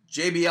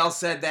 JBL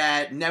said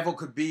that Neville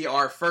could be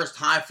our first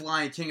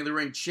high-flying King of the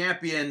Ring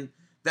champion,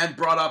 then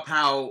brought up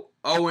how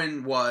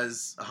Owen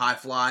was a high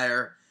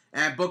flyer,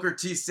 and Booker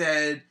T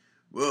said,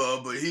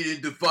 well, but he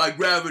didn't defy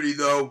gravity,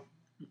 though,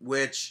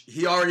 which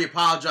he already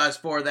apologized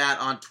for that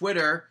on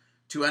Twitter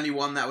to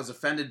anyone that was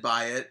offended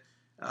by it.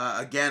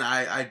 Again,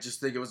 I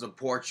just think it was a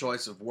poor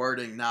choice of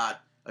wording,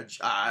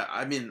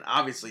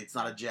 obviously it's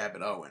not a jab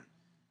at Owen.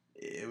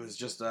 It was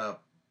just a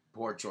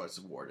poor choice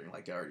of wording,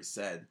 like I already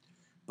said.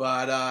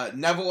 But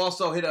Neville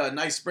also hit a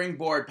nice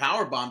springboard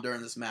powerbomb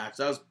during this match.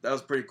 That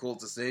was pretty cool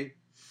to see.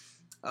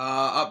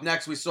 Up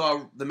next, we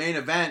saw the main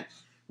event.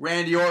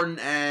 Randy Orton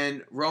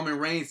and Roman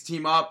Reigns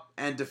team up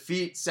and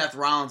defeat Seth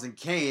Rollins and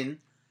Kane.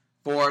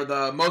 For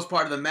the most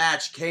part of the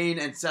match, Kane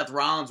and Seth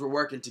Rollins were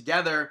working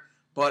together.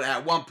 But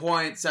at one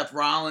point, Seth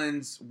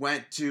Rollins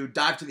went to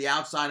dive to the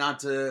outside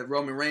onto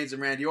Roman Reigns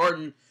and Randy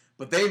Orton.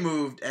 But they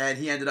moved, and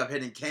he ended up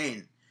hitting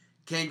Kane.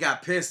 Kane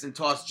got pissed and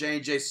tossed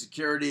J&J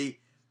Security.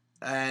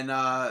 And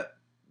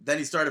then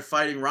he started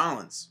fighting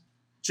Rollins.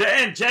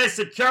 J&J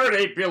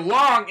Security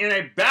belong in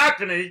a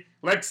balcony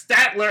like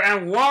Statler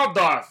and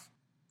Waldorf.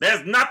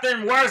 There's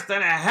nothing worse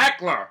than a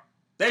heckler.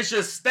 They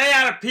should stay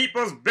out of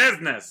people's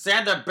business.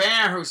 Said the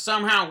bear who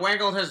somehow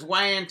wiggled his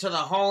way into the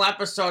whole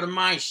episode of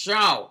my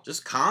show.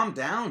 Just calm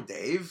down,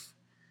 Dave.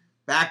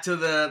 Back to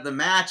the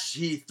match.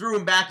 He threw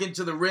him back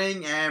into the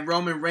ring, and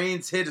Roman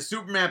Reigns hit a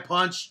Superman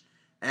punch,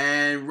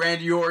 and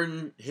Randy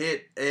Orton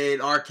hit an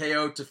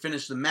RKO to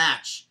finish the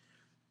match.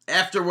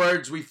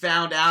 Afterwards, we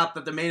found out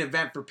that the main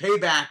event for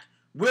Payback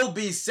will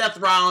be Seth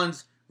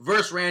Rollins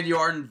versus Randy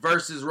Orton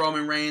versus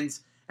Roman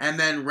Reigns, and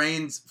then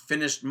Reigns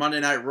finished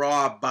Monday Night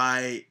Raw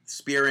by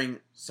spearing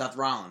Seth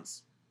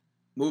Rollins.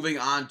 Moving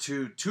on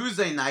to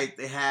Tuesday night,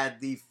 they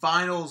had the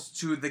finals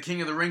to the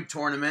King of the Ring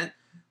tournament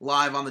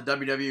live on the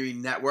WWE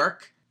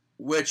Network.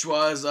 which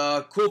was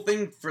a cool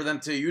thing for them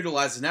to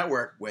utilize the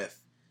network with.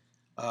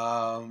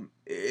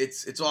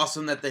 It's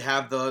awesome that they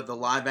have the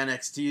live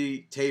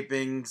NXT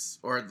tapings,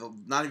 or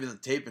not even the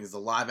tapings, the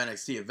live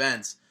NXT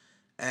events,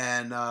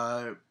 and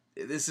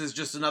this is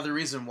just another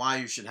reason why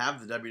you should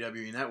have the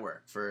WWE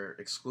Network for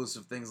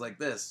exclusive things like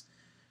this.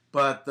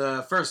 But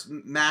the first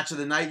match of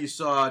the night, you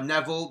saw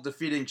Neville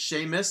defeating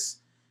Sheamus.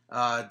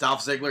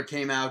 Dolph Ziggler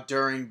came out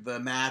during the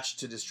match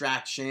to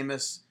distract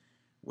Sheamus,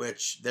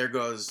 which there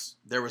was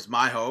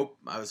my hope.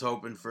 I was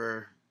hoping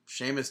for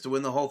Sheamus to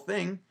win the whole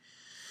thing.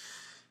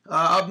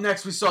 Up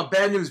next, we saw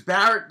Bad News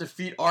Barrett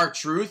defeat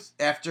R-Truth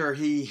after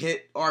he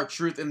hit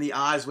R-Truth in the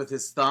eyes with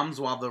his thumbs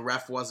while the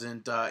ref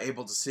wasn't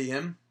able to see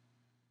him.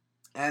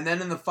 And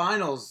then in the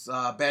finals,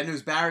 Bad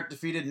News Barrett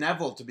defeated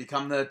Neville to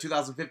become the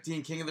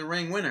 2015 King of the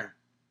Ring winner.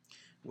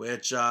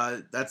 Which,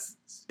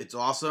 it's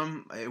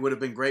awesome. It would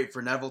have been great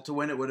for Neville to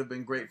win. It would have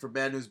been great for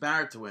Bad News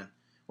Barrett to win.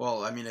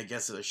 Well, I mean, I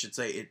guess I should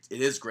say it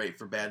is great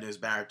for Bad News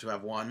Barrett to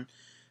have won.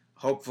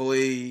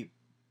 Hopefully,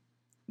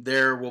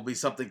 there will be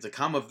something to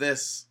come of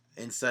this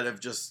instead of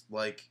just,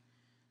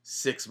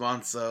 6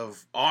 months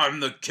of, I'm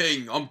the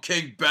king, I'm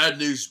King Bad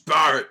News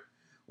Barrett,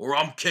 or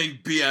I'm King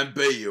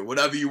BMB, or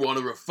whatever you want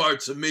to refer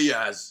to me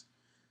as.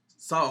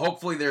 So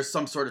hopefully there's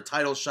some sort of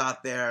title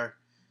shot there.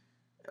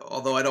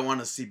 Although I don't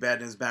want to see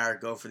Bad News Barrett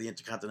go for the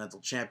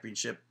Intercontinental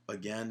Championship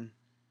again,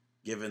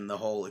 given the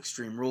whole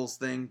Extreme Rules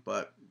thing,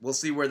 but we'll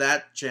see where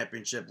that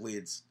championship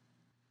leads.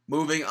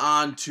 Moving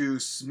on to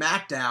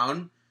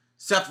SmackDown,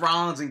 Seth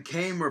Rollins and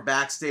Kane were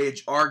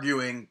backstage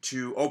arguing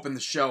to open the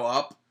show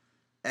up,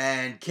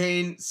 and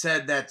Kane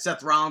said that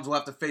Seth Rollins will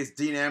have to face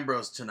Dean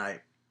Ambrose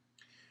tonight.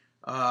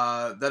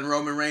 Then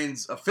Roman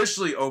Reigns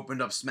officially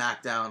opened up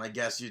SmackDown, I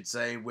guess you'd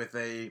say,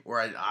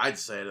 I'd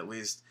say it at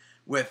least,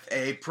 with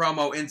a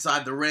promo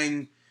inside the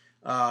ring.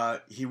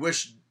 He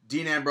wished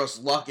Dean Ambrose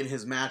luck in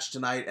his match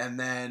tonight, and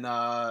then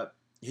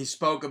he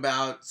spoke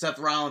about Seth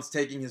Rollins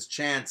taking his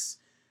chance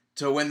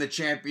to win the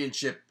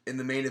championship in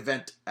the main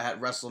event at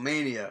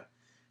WrestleMania.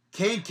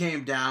 Kane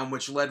came down,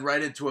 which led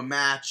right into a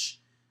match,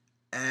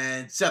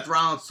 and Seth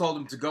Rollins told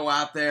him to go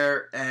out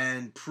there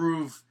and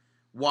prove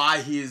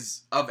why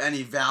he's of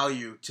any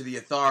value to the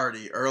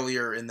Authority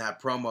earlier in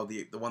that promo,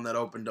 the one that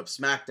opened up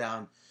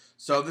SmackDown.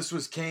 So this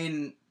was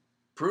Kane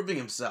proving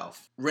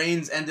himself.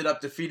 Reigns ended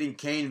up defeating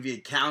Kane via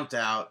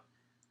countout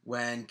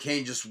when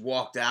Kane just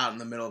walked out in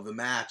the middle of the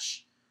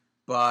match.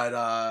 But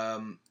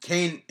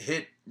Kane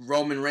hit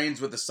Roman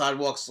Reigns with a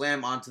sidewalk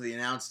slam onto the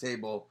announce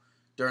table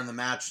during the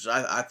match, which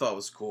I thought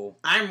was cool.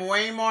 I'm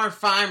way more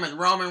fine with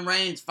Roman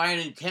Reigns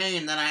fighting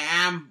Kane than I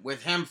am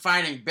with him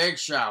fighting Big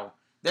Show.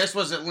 This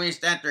was at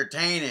least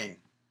entertaining.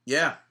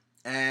 Yeah,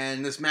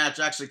 and this match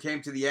actually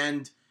came to the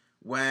end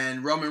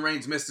when Roman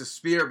Reigns missed a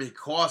spear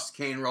because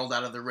Kane rolled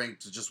out of the ring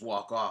to just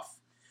walk off.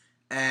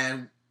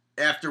 And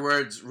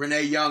afterwards,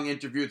 Renee Young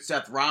interviewed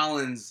Seth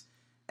Rollins,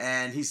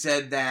 and he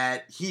said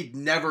that he'd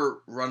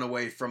never run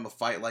away from a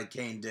fight like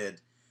Kane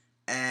did,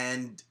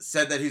 and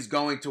said that he's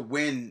going to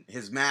win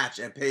his match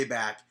at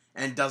Payback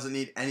and doesn't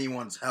need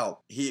anyone's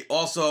help. He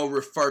also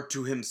referred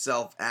to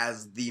himself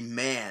as the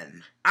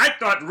man. I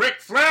thought Ric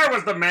Flair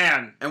was the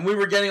man. And we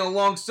were getting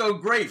along so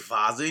great,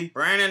 Fozzie.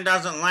 Brandon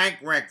doesn't like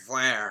Ric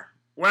Flair.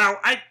 Well,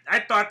 I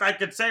thought I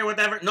could say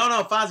whatever. No,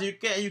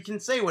 Fozzie, you can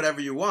say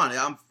whatever you want.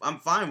 I'm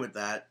fine with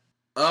that.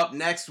 Up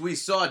next, we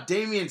saw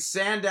Damien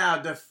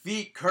Sandow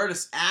defeat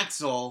Curtis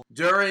Axel.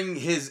 During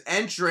his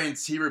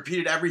entrance, he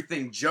repeated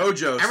everything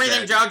JoJo said.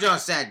 Everything JoJo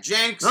said.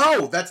 Jinx.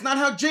 No, that's not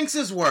how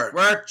Jinxes work.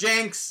 Work,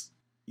 Jinx.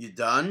 You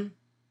done?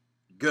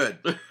 Good.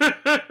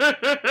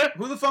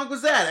 Who the fuck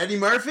was that? Eddie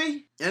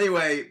Murphy?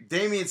 Anyway,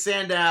 Damien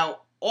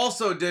Sandow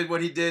also did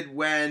what he did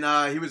when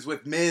he was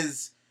with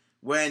Miz,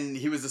 when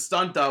he was a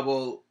stunt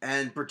double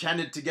and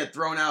pretended to get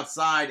thrown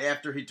outside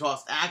after he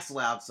tossed Axel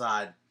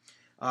outside.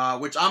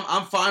 Which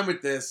I'm fine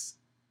with this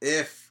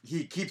if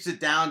he keeps it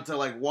down to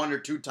like 1 or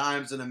 2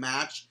 times in a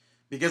match,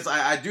 because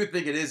I do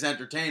think it is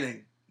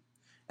entertaining.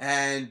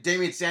 And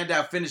Damien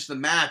Sandow finished the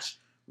match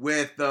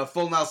with the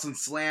full Nelson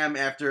Slam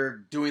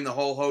after doing the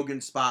whole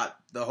Hogan spot,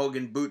 the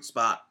Hogan boot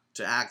spot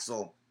to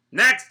Axel.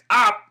 Next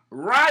up,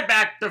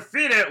 Ryback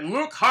defeated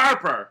Luke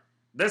Harper.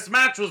 This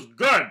match was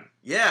good.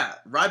 Yeah,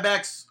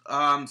 Ryback's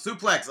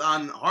suplex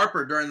on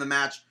Harper during the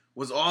match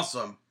was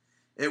awesome.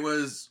 It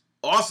was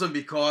awesome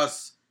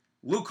because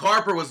Luke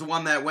Harper was the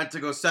one that went to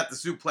go set the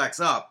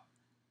suplex up,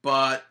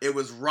 but it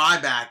was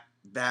Ryback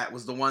that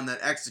was the one that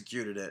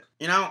executed it.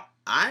 You know,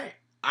 I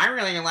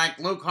really like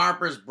Luke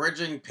Harper's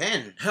bridging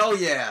pin. Hell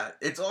yeah.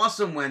 It's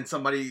awesome when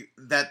somebody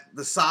that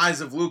the size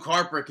of Luke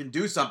Harper can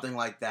do something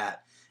like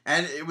that.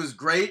 And it was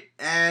great,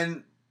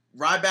 and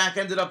Ryback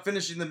ended up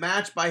finishing the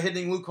match by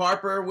hitting Luke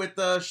Harper with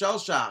the shell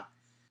shock.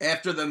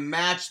 After the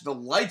match, the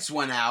lights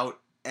went out,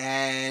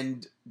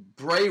 and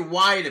Bray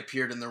Wyatt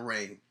appeared in the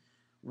ring,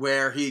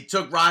 where he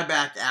took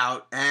Ryback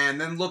out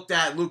and then looked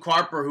at Luke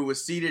Harper, who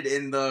was seated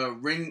in the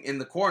ring in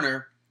the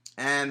corner,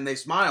 and they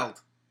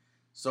smiled.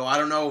 So I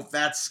don't know if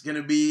that's going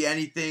to be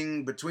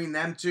anything between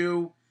them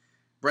two.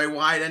 Bray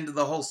Wyatt ended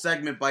the whole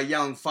segment by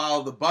yelling,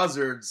 "Follow the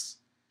Buzzards."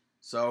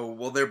 So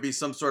will there be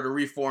some sort of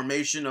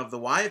reformation of the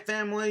Wyatt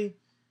family?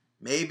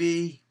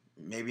 Maybe,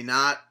 maybe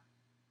not.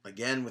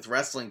 Again, with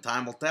wrestling,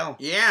 time will tell.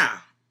 Yeah.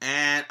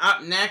 And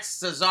up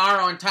next,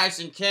 Cesaro and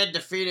Tyson Kidd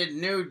defeated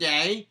New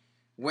Day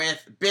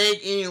with Big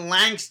E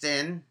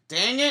Langston,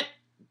 dang it,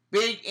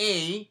 Big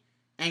E,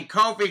 and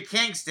Kofi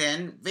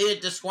Kingston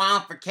via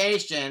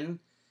disqualification.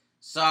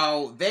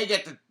 So they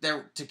get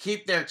to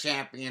keep their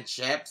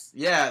championships.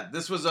 Yeah,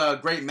 this was a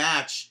great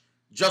match,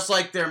 just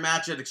like their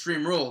match at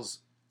Extreme Rules.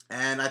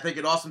 And I think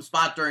an awesome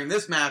spot during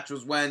this match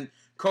was when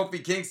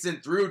Kofi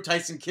Kingston threw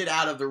Tyson Kidd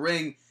out of the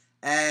ring,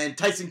 and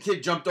Tyson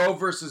Kidd jumped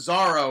over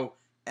Cesaro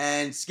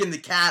and skinned the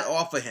cat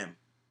off of him.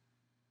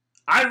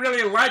 I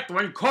really liked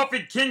when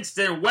Kofi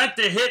Kingston went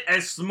to hit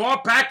a small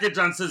package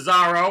on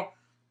Cesaro,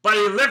 but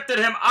he lifted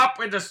him up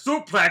with a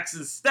suplex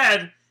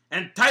instead,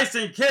 and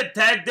Tyson Kidd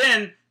tagged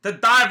in to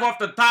dive off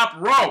the top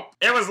rope.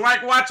 It was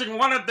like watching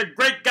one of the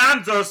Great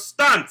Gonzo's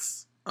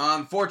stunts.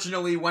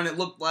 Unfortunately, when it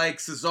looked like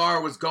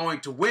Cesaro was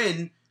going to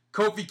win,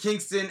 Kofi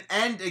Kingston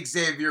and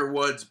Xavier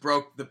Woods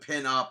broke the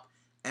pin up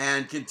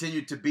and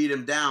continued to beat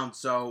him down.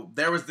 So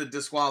there was the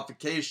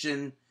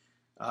disqualification.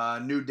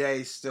 New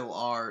Day still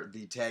are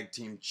the tag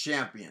team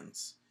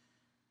champions.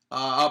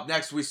 Up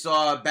next, we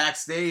saw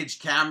backstage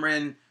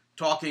Cameron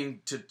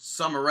talking to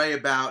Summer Rae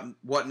about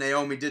what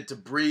Naomi did to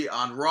Brie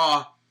on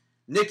Raw.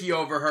 Nikki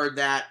overheard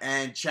that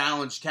and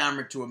challenged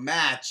Cameron to a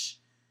match.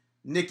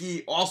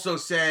 Nikki also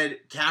said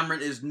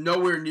Cameron is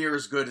nowhere near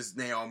as good as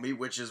Naomi,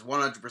 which is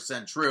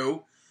 100%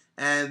 true.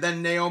 And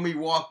then Nikki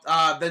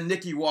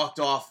walked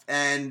off,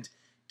 and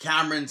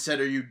Cameron said,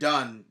 "Are you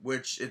done?"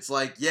 Which it's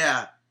like,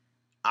 yeah,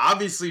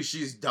 obviously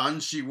she's done.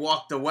 She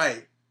walked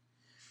away.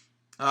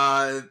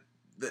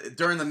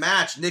 During the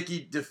match,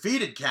 Nikki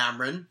defeated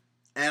Cameron,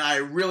 and I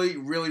really,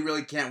 really,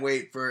 really can't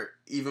wait for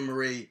Eva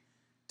Marie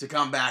to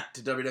come back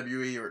to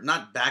WWE, or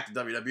not back to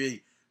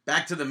WWE,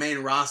 back to the main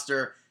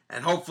roster,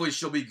 and hopefully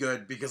she'll be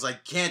good, because I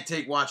can't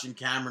take watching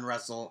Cameron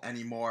wrestle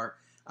anymore.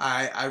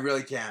 I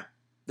really can't.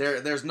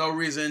 There's no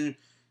reason.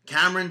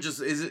 Cameron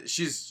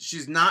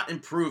she's not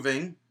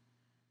improving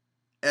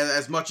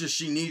as much as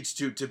she needs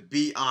to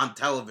be on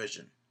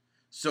television.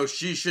 So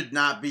she should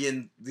not be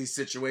in these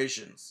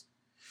situations.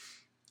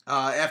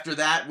 After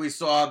that, we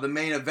saw the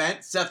main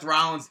event, Seth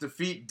Rollins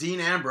defeat Dean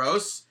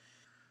Ambrose.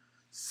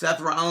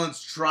 Seth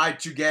Rollins tried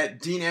to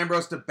get Dean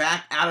Ambrose to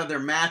back out of their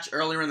match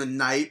earlier in the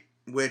night,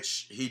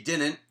 which he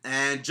didn't.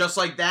 And just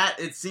like that,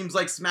 it seems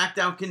like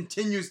SmackDown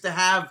continues to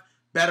have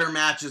better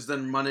matches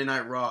than Monday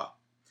Night Raw.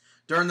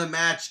 During the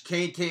match,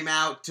 Kane came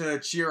out to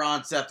cheer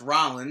on Seth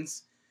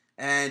Rollins,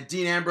 and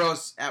Dean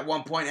Ambrose at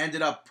one point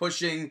ended up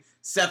pushing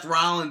Seth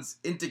Rollins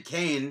into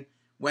Kane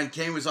when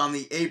Kane was on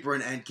the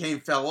apron and Kane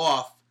fell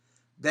off.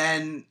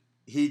 Then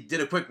he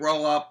did a quick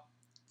roll-up,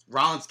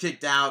 Rollins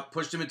kicked out,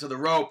 pushed him into the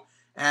rope,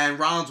 and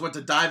Rollins went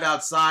to dive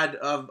outside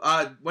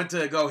went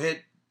to go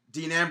hit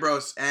Dean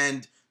Ambrose,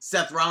 and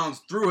Seth Rollins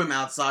threw him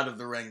outside of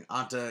the ring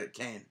onto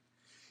Kane.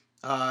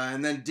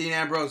 And then Dean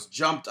Ambrose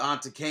jumped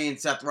onto Kane,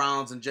 Seth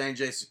Rollins, and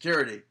J&J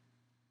Security.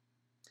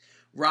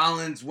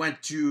 Rollins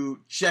went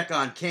to check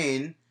on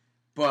Kane,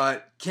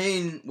 but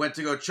Kane went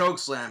to go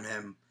chokeslam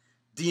him.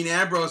 Dean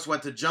Ambrose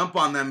went to jump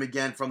on them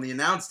again from the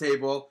announce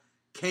table.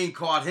 Kane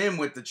caught him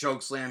with the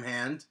chokeslam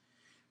hand.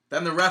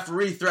 Then the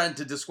referee threatened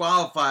to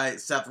disqualify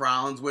Seth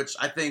Rollins, which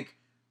I think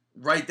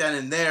right then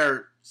and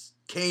there,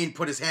 Kane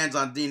put his hands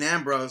on Dean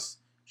Ambrose,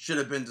 should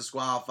have been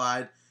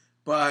disqualified.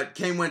 But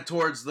Kane went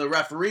towards the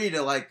referee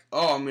to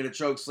I'm going to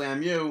choke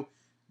slam you.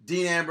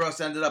 Dean Ambrose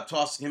ended up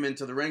tossing him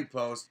into the ring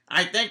post.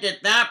 I think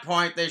at that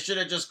point they should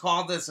have just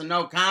called this a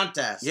no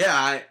contest.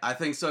 Yeah, I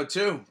think so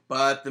too.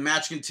 But the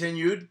match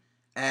continued,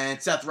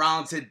 and Seth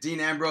Rollins hit Dean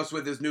Ambrose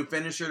with his new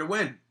finisher to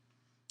win.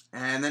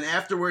 And then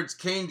afterwards,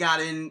 Kane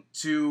got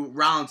into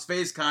Rollins'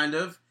 face, kind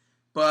of,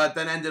 but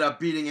then ended up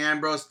beating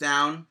Ambrose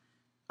down.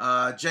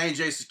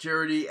 J&J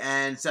Security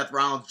and Seth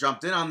Rollins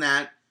jumped in on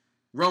that.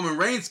 Roman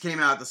Reigns came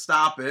out to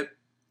stop it.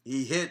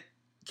 He hit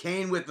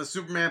Kane with the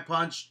Superman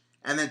punch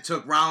and then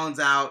took Rollins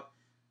out,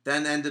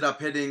 then ended up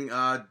hitting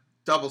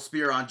double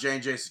spear on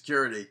J&J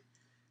Security.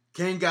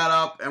 Kane got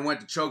up and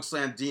went to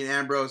chokeslam Dean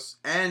Ambrose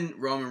and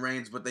Roman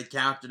Reigns, but they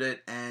countered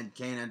it, and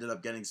Kane ended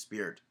up getting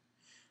speared.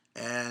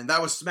 And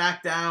that was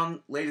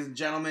SmackDown, ladies and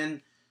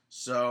gentlemen.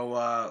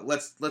 So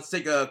let's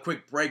take a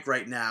quick break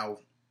right now.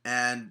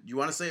 And you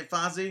want to say it,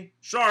 Fozzie?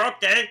 Sure,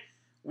 okay.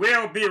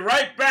 We'll be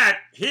right back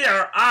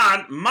here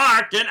on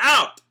Markin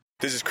Out.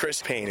 This is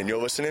Chris Payne, and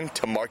you're listening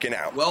to Markin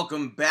Out.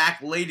 Welcome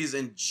back, ladies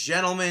and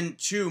gentlemen,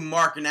 to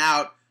Markin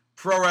Out,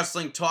 pro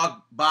wrestling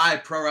talk by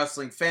pro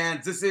wrestling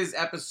fans. This is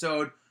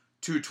episode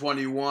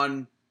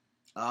 221.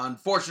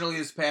 Unfortunately,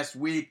 this past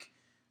week,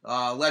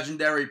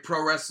 legendary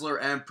pro wrestler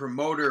and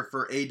promoter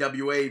for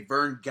AWA,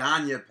 Vern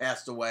Gagne,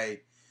 passed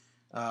away.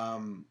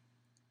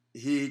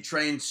 He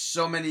trained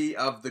so many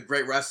of the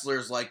great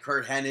wrestlers like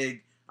Kurt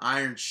Hennig,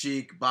 Iron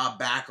Sheik, Bob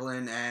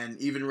Backlund, and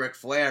even Ric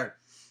Flair.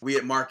 We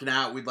at Markin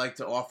Out, we'd like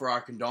to offer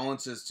our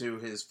condolences to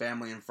his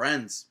family and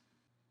friends.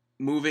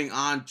 Moving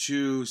on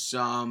to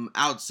some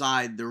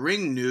outside the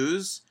ring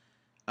news.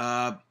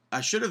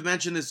 I should have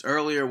mentioned this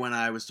earlier when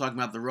I was talking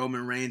about the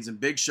Roman Reigns and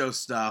Big Show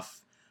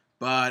stuff,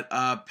 but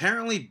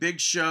apparently Big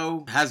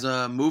Show has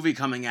a movie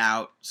coming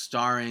out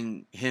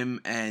starring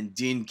him and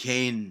Dean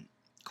Cain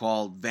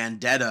called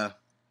Vendetta.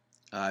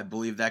 I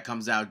believe that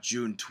comes out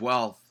June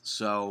 12th.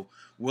 So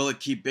will it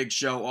keep Big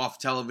Show off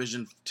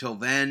television till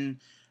then?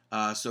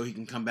 So he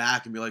can come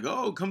back and be like,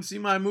 oh, come see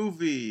my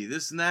movie,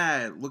 this and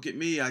that. Look at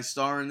me, I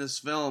star in this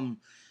film.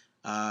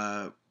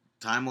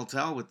 Time will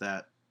tell with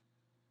that.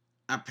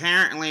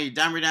 Apparently,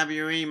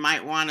 WWE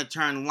might want to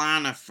turn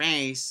Lana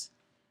face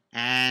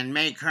and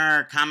make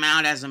her come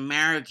out as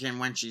American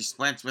when she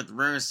splits with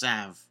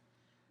Rusev.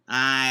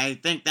 I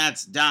think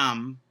that's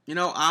dumb. You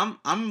know,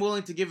 I'm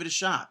willing to give it a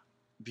shot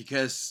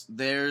because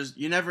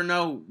you never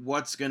know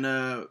what's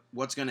gonna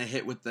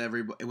hit with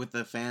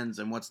the fans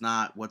and what's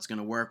not, what's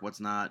gonna work, what's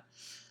not.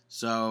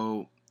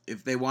 So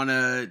if they want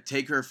to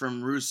take her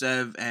from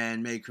Rusev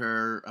and make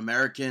her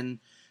American,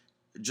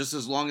 just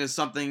as long as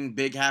something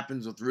big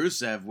happens with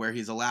Rusev where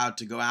he's allowed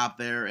to go out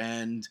there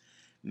and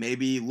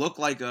maybe look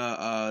like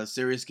a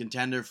serious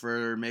contender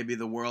for maybe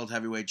the World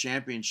Heavyweight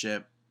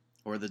Championship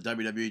or the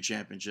WWE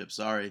Championship,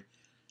 sorry.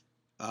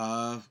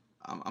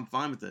 I'm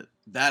fine with it.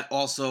 That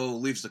also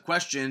leaves the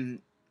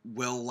question,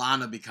 will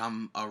Lana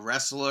become a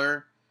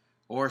wrestler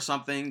or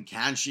something?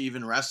 Can she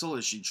even wrestle?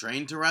 Is she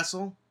trained to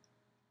wrestle?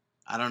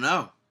 I don't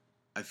know.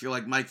 I feel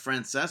like Mike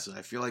Francesa.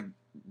 I feel like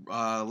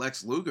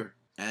Lex Luger.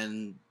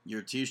 And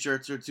your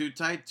t-shirts are too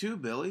tight too,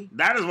 Billy.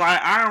 That is why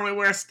I only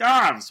wear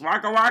scarves.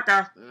 Waka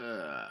waka.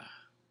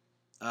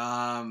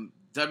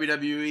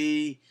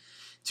 WWE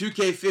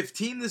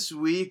 2K15 this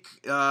week.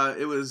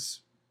 It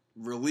was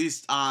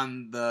released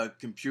on the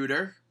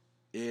computer.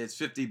 It's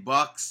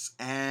 $50,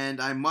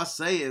 and I must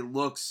say it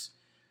looks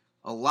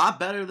a lot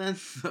better than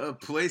the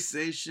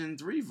PlayStation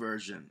 3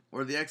 version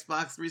or the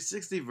Xbox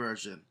 360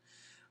 version.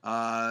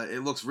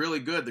 It looks really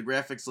good. The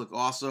graphics look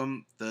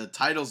awesome. The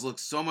titles look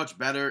so much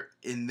better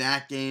in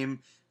that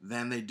game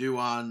than they do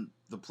on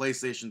the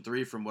PlayStation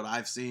 3 from what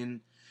I've seen,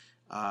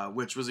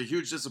 which was a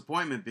huge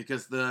disappointment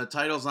because the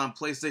titles on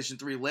PlayStation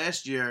 3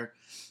 last year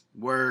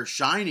were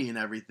shiny and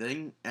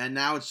everything, and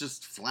now it's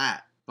just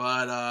flat.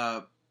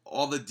 But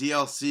all the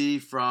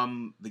DLC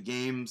from the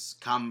games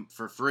come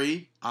for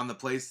free on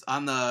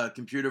the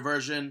computer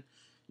version.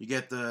 You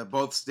get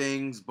both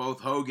Stings, both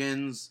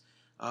Hogans,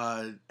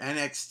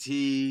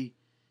 NXT,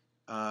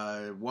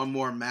 One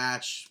More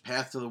Match,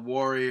 Path to the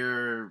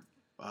Warrior,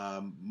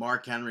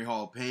 Mark Henry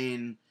Hall of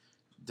Pain,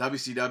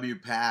 WCW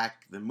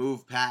pack, the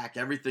Move pack,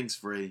 everything's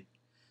free.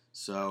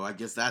 So I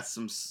guess that's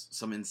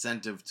some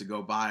incentive to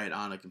go buy it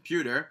on a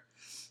computer.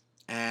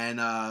 And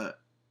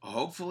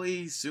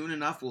hopefully soon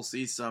enough we'll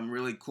see some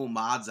really cool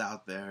mods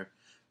out there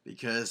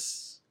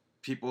because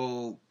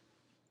people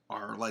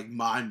are like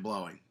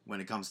mind-blowing when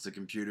it comes to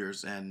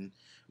computers and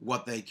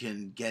what they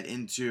can get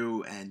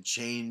into and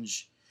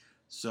change.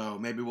 So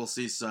maybe we'll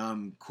see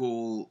some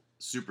cool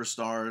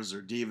superstars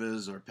or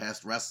divas or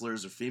past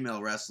wrestlers or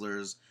female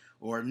wrestlers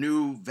or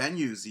new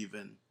venues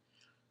even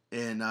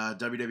in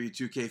WWE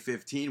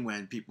 2K15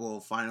 when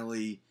people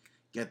finally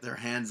get their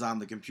hands on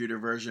the computer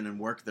version and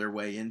work their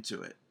way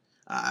into it.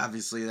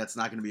 Obviously, that's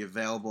not going to be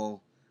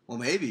available. Well,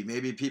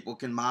 maybe people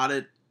can mod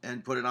it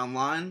and put it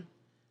online.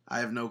 I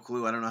have no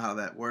clue. I don't know how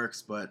that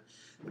works, but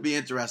it'd be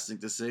interesting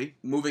to see.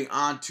 Moving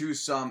on to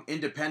some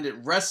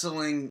independent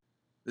wrestling.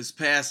 This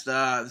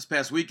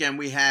past weekend,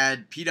 we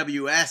had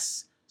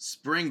PWS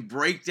Spring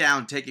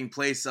Breakdown taking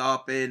place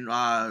up in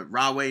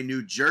Rahway,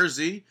 New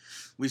Jersey.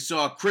 We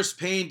saw Chris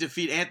Payne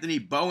defeat Anthony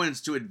Bowens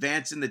to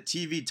advance in the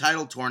TV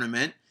title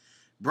tournament.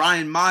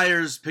 Brian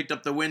Myers picked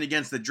up the win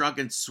against the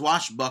Drunken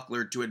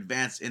Swashbuckler to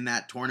advance in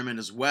that tournament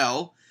as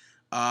well.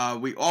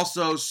 We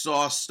also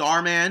saw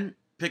Starman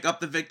pick up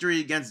the victory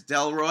against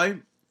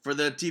Delroy for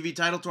the TV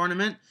title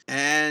tournament.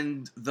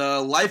 And the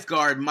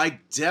lifeguard,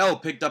 Mike Dell,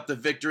 picked up the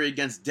victory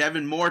against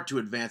Devin Moore to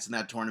advance in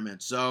that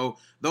tournament. So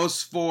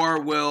those four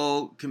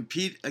will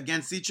compete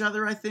against each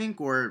other, I think,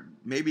 or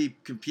maybe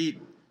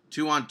compete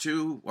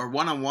 2-on-2 or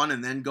 1-on-1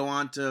 and then go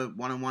on to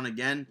 1-on-1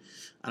 again.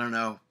 I don't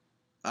know.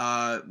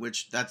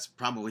 Which that's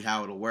probably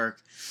how it'll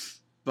work.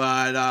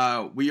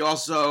 But we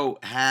also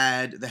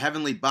had the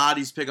Heavenly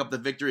Bodies pick up the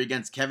victory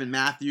against Kevin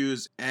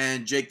Matthews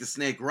and Jake the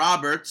Snake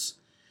Roberts.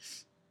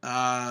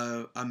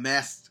 A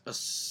masked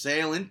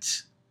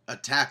assailant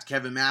attacked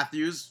Kevin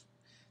Matthews.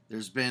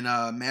 There's been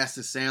a masked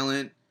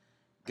assailant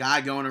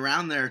guy going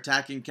around there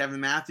attacking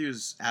Kevin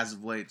Matthews as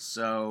of late.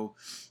 So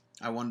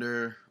I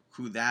wonder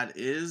who that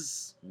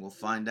is. We'll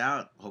find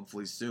out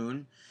hopefully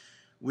soon.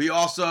 We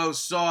also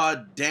saw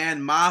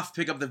Dan Moff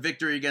pick up the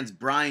victory against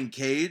Brian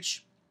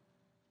Cage.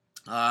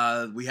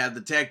 We had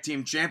the Tag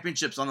Team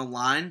Championships on the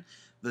line.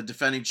 The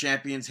defending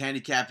champions,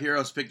 Handicap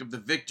Heroes, picked up the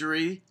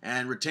victory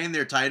and retained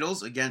their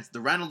titles against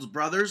the Reynolds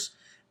Brothers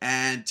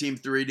and Team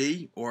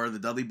 3D, or the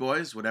Dudley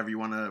Boys, whatever you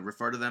want to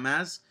refer to them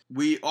as.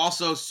 We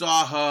also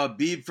saw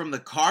Habib from the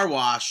Car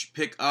Wash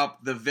pick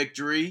up the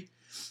victory.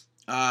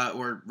 Pick up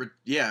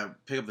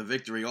the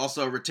victory.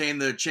 Also retain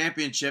the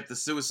championship, the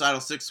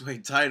Suicidal Six-Way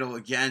title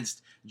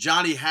against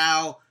Johnny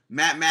Howe,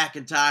 Matt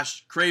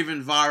McIntosh,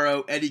 Craven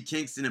Varro, Eddie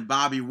Kingston, and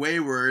Bobby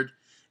Wayward.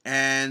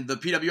 And the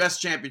PWS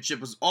Championship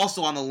was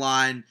also on the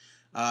line.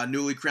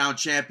 Newly crowned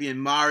champion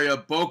Mario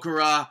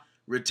Bokara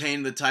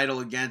retained the title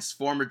against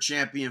former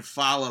champion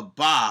Fala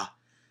Ba.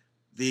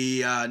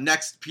 The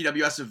next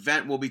PWS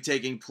event will be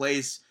taking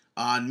place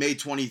on May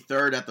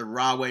 23rd at the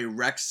Rahway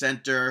Rec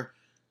Center.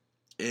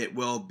 It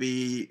will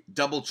be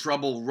Double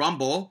Trouble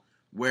Rumble,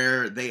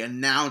 where they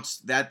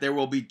announced that there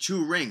will be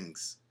 2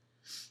 rings.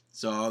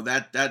 So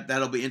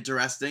that'll be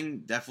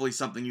interesting. Definitely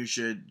something you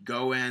should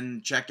go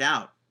and check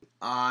out.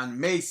 On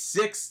May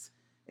 6th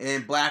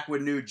in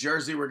Blackwood, New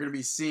Jersey, we're going to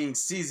be seeing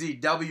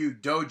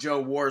CZW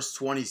Dojo Wars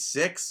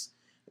 26.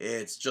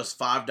 It's just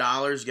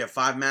 $5. You get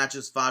 5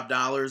 matches,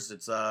 $5.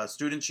 It's a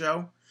student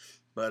show.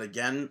 But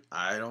again,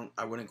 I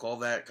wouldn't call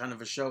that kind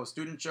of a show a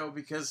student show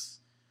because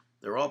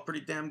they're all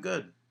pretty damn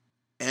good.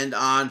 And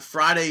on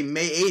Friday,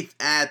 May 8th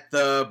at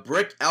the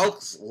Brick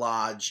Elks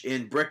Lodge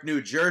in Brick,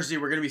 New Jersey,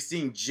 we're going to be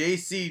seeing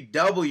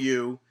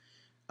JCW.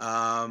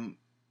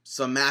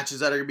 Some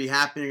matches that are going to be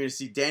happening. You're going to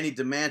see Danny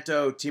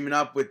DeManto teaming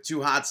up with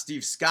Too Hot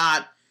Steve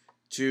Scott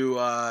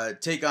to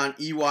take on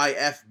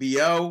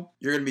EYFBO.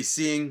 You're going to be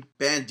seeing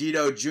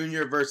Bandito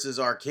Jr. versus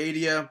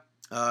Arcadia.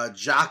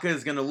 Jaka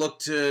is going to look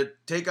to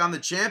take on the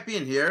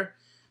champion here.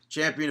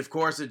 Champion, of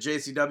course, at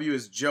JCW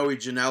is Joey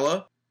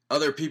Janela.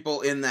 Other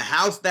people in the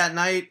house that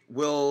night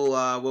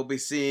will be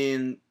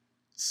seeing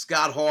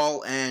Scott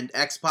Hall and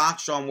X-Pac,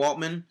 Sean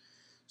Waltman.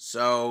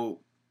 So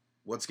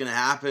what's going to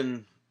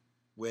happen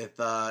with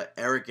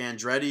Eric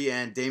Andretti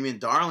and Damian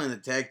Darling, the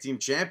tag team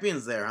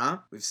champions there, huh?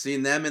 We've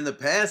seen them in the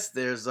past.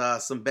 There's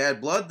some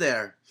bad blood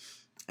there.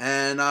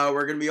 And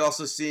we're going to be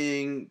also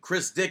seeing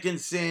Chris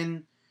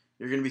Dickinson.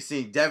 You're going to be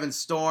seeing Devin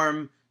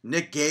Storm.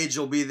 Nick Gage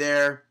will be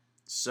there.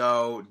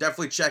 So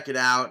definitely check it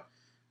out.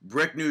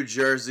 Brick, New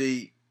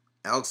Jersey,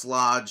 Elks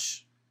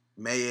Lodge,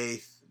 May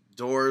 8th.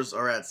 Doors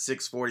are at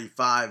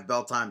 6:45.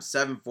 Bell time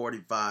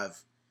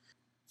 7:45.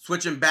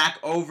 Switching back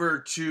over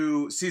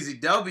to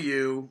CZW,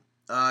 you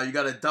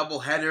got a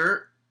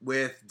doubleheader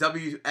with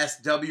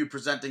WSW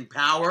presenting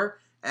Power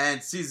and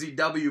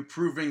CZW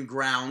Proving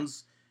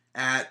Grounds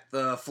at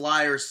the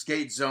Flyers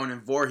Skate Zone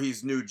in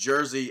Voorhees, New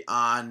Jersey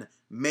on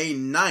May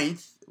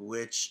 9th,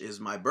 which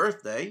is my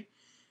birthday.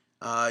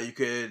 You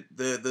could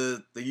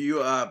the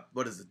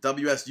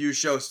WSU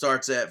show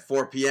starts at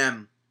 4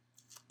 p.m.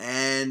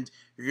 and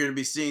you're going to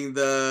be seeing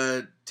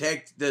the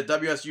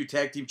WSU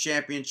Tag Team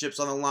Championships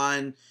on the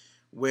line,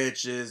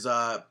 which is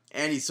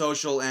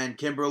Antisocial and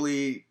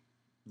Kimberly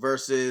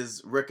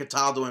versus Rick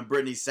Cataldo and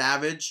Brittany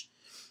Savage.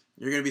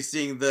 You're going to be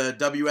seeing the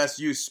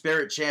WSU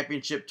Spirit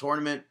Championship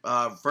Tournament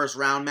first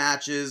round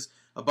matches.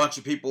 A bunch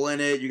of people in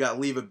it. You got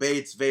Leva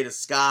Bates, Veda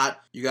Scott.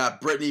 You got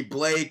Brittany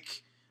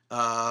Blake,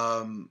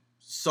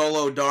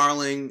 Solo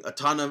Darling, a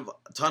ton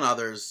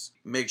others.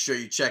 Make sure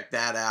you check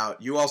that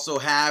out. You also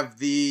have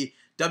the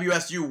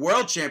WSU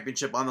World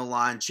Championship on the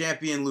line.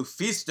 Champion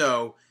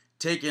Lufisto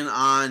taking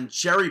on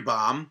Cherry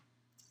Bomb.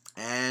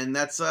 And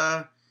that's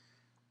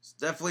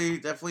definitely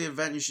an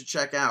event you should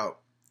check out.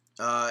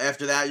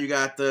 After that, you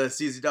got the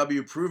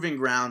CZW Proving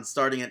Ground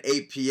starting at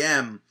 8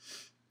 p.m.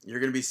 You're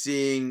going to be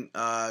seeing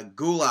Drew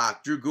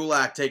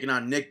Gulak taking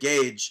on Nick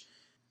Gage.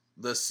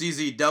 The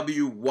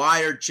CZW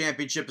Wired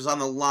Championship is on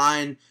the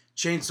line.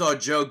 Chainsaw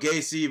Joe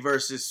Gacy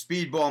versus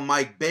Speedball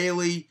Mike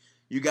Bailey.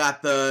 You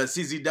got the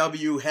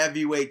CZW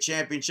Heavyweight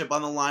Championship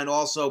on the line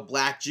also.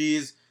 Black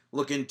G's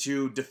looking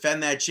to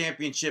defend that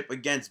championship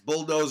against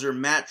Bulldozer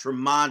Matt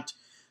Tremont.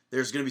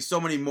 There's going to be so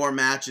many more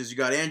matches. You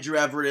got Andrew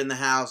Everett in the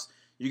house.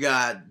 You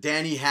got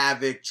Danny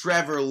Havoc,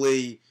 Trevor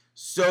Lee,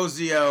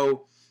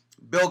 Sozio,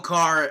 Bill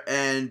Carr,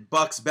 and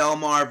Bucks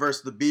Belmar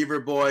versus the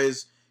Beaver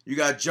Boys. You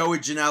got Joey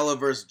Janela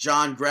versus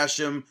John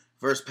Gresham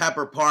versus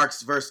Pepper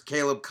Parks versus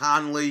Caleb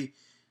Conley.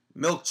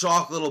 Milk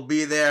Chocolate will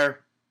be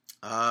there.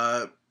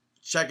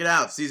 Check it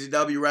out,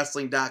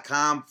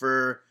 czwwrestling.com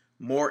for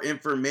more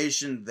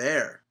information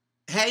there.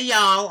 Hey,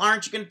 y'all,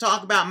 aren't you going to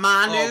talk about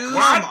my news?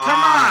 Come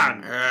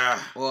on.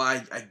 Well,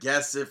 I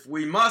guess if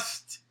we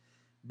must.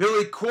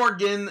 Billy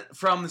Corgan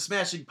from the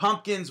Smashing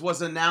Pumpkins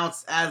was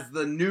announced as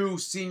the new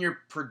senior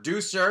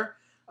producer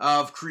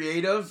of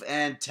creative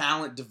and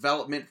talent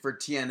development for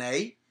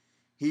TNA.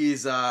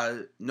 He's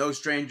no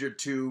stranger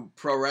to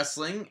pro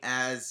wrestling,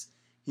 as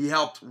he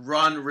helped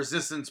run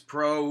Resistance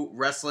Pro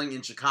Wrestling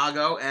in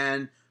Chicago,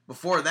 and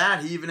before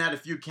that, he even had a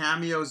few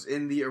cameos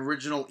in the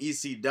original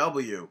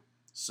ECW.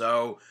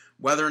 So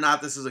whether or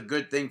not this is a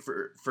good thing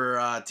for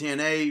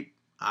TNA,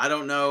 I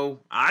don't know.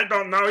 I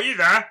don't know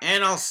either.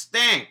 And I'll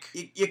stink.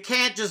 You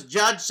can't just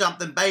judge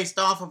something based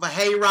off of a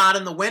hayride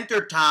in the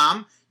winter,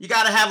 Tom. You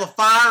gotta have a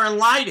fire and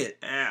light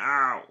it.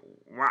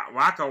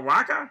 Waka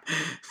Waka?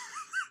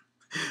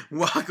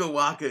 Waka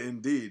Waka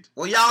indeed.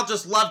 Well, y'all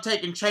just love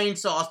taking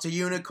chainsaws to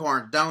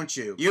unicorns, don't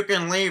you? You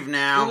can leave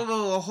now.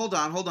 Whoa, hold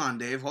on,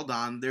 Dave. Hold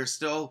on. There's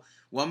still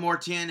one more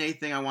TNA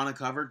thing I want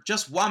to cover.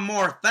 Just one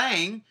more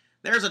thing.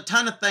 There's a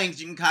ton of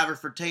things you can cover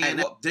for TNA.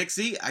 Well,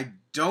 Dixie, I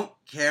don't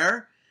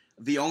care.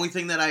 The only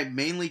thing that I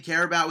mainly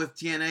care about with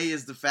TNA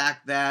is the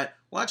fact that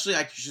Well, actually,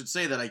 I should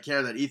say that I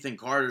care that Ethan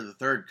Carter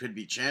III could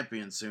be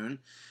champion soon.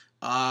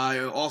 I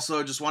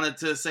also just wanted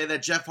to say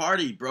that Jeff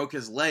Hardy broke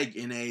his leg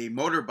in a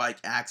motorbike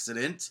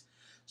accident.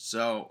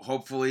 So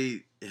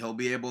hopefully he'll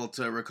be able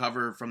to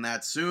recover from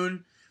that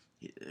soon.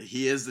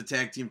 He is the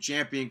tag team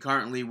champion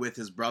currently with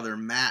his brother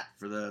Matt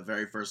for the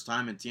very first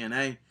time in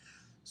TNA.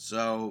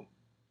 So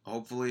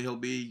hopefully he'll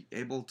be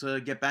able to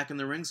get back in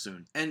the ring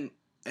soon. And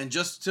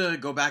just to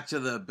go back to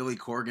the Billy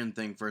Corgan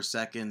thing for a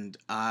second,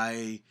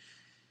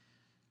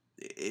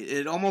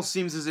 it almost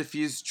seems as if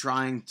he's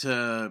trying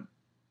to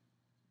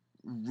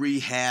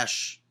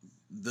rehash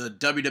the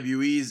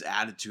WWE's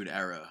Attitude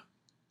Era,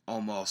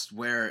 almost,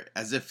 where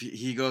as if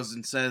he goes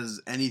and says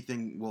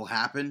anything will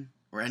happen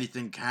or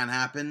anything can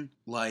happen.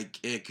 Like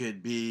it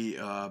could be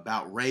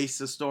about race,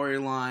 a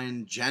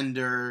storyline,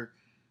 gender,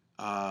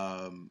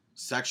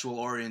 sexual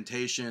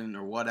orientation,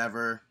 or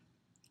whatever.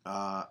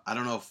 I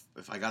don't know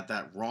if I got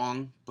that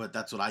wrong, but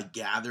that's what I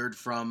gathered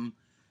from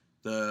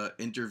the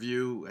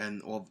interview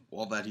and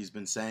all that he's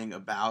been saying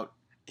about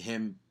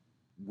him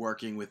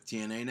working with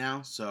TNA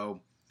now. So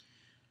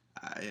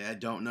I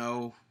don't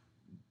know.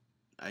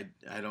 I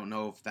don't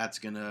know if that's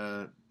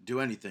gonna do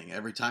anything.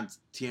 Every time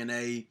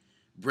TNA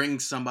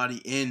brings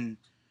somebody in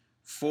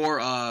for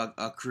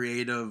a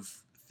creative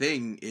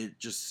thing, it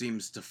just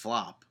seems to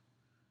flop.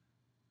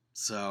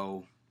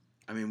 So,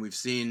 I mean, we've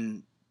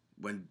seen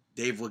when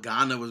Dave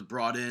Lagana was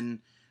brought in,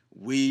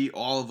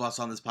 all of us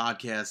on this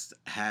podcast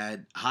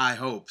had high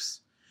hopes.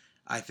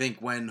 I think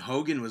when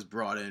Hogan was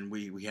brought in,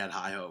 we had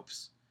high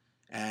hopes.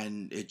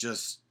 And it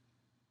just,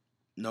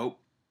 nope,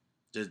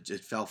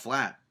 it fell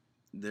flat.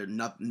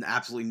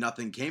 Absolutely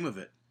nothing came of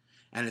it.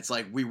 And it's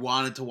like we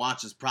wanted to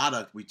watch his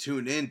product. We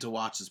tuned in to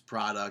watch his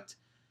product.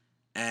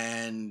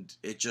 And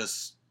it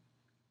just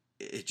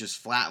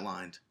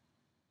flatlined.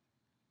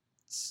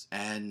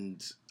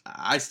 And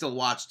I still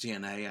watch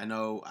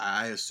TNA.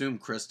 I assume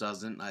Chris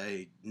doesn't.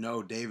 I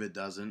know David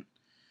doesn't.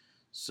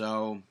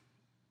 So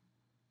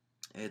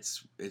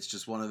it's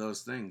just one of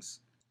those things.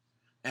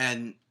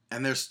 And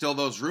there's still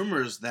those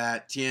rumors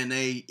that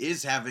TNA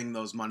is having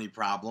those money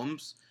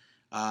problems,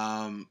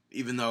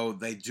 even though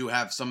they do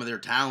have some of their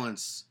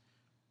talents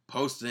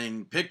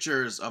posting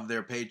pictures of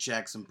their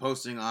paychecks and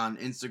posting on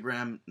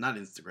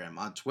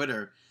on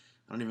Twitter.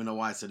 I don't even know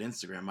why I said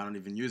Instagram. I don't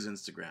even use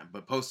Instagram,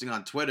 but posting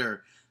on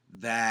Twitter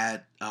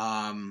that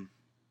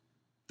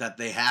that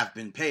they have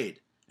been paid,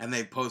 and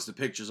they've posted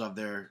pictures of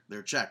their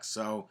checks.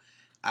 So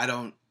I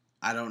don't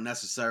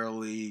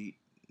necessarily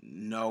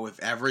know if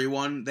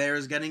everyone there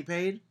is getting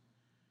paid.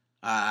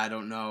 I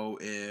don't know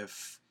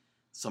if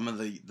some of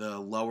the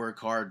lower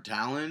card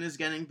talent is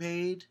getting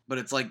paid, but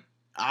it's like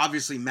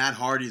obviously Matt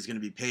Hardy is going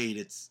to be paid.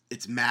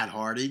 It's Matt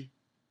Hardy,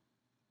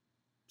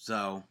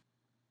 so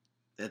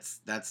that's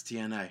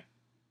TNA.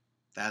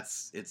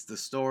 It's the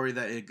story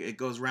that it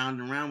goes round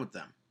and round with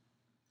them.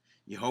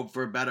 You hope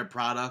for a better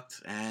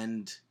product,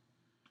 and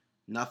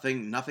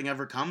nothing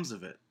ever comes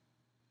of it.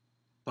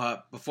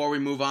 But before we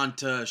move on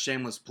to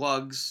shameless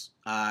plugs,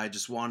 I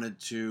just wanted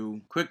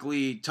to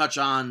quickly touch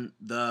on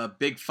the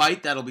big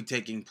fight that'll be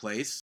taking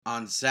place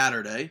on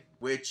Saturday,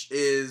 which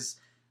is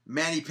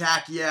Manny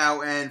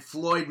Pacquiao and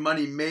Floyd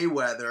Money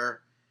Mayweather.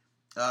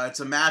 It's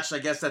a match, I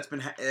guess, that's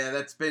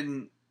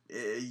been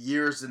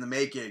years in the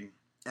making.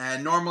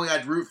 And normally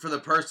I'd root for the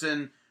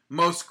person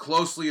most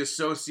closely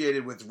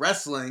associated with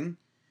wrestling,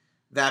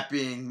 that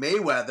being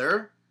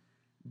Mayweather,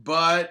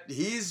 but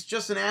he's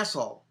just an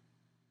asshole.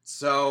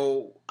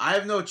 So I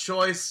have no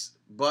choice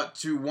but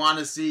to want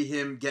to see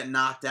him get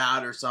knocked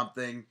out or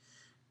something.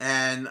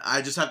 And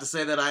I just have to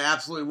say that I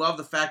absolutely love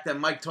the fact that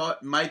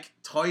Mike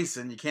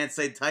Tyson, you can't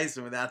say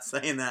Tyson without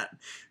saying that,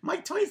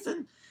 Mike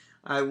Tyson.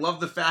 I love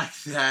the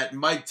fact that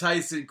Mike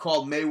Tyson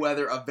called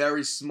Mayweather a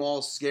very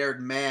small,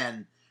 scared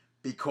man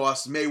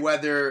because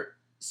Mayweather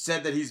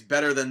said that he's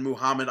better than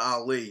Muhammad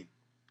Ali.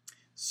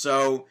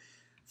 So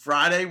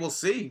Friday, we'll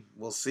see.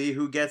 We'll see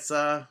who gets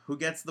the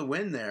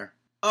win there.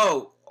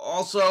 Oh,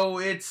 also,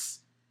 it's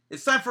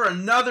time for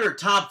another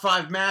top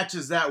 5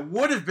 matches that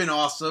would have been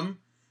awesome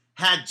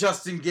had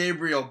Justin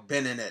Gabriel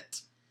been in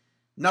it.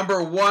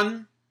 Number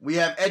 1, we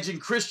have Edge and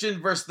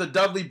Christian versus the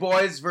Dudley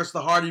Boys versus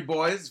the Hardy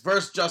Boys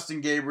versus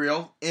Justin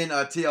Gabriel in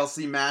a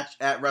TLC match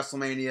at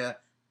WrestleMania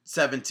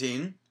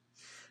 17.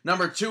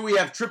 Number 2, we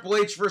have Triple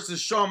H versus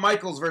Shawn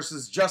Michaels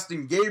versus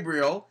Justin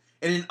Gabriel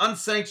in an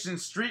unsanctioned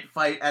street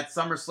fight at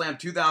SummerSlam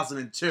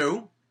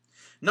 2002.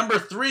 Number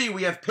 3,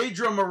 we have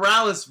Pedro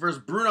Morales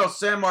versus Bruno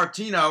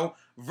Sammartino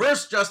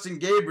versus Justin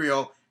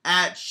Gabriel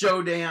at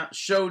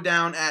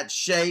Showdown at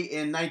Shea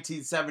in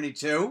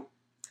 1972.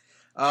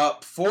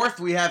 4th,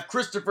 we have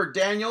Christopher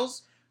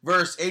Daniels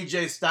versus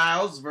AJ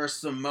Styles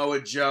versus Samoa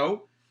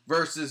Joe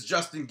versus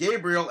Justin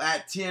Gabriel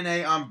at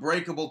TNA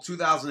Unbreakable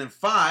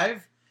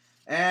 2005.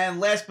 And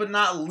last but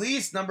not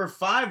least, number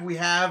 5, we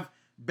have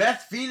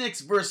Beth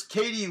Phoenix versus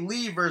Katie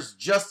Lee versus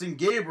Justin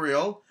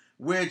Gabriel,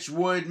 which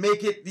would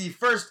make it the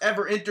first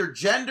ever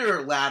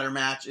intergender ladder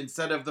match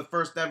instead of the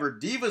first ever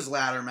Divas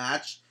ladder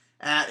match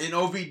at an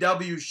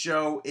OVW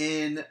show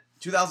in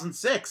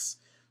 2006.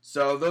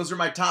 So those are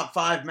my top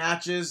 5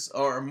 matches,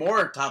 or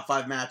more top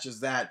 5 matches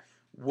that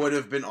would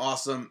have been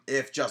awesome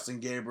if Justin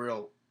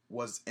Gabriel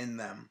was in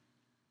them.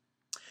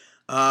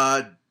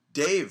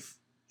 Dave,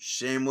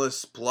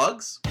 shameless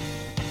plugs?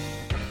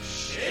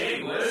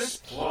 Shameless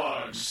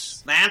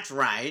plugs. That's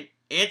right.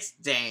 It's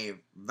Dave,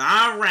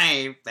 the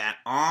rave that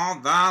all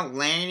the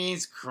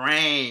ladies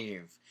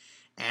crave.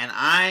 And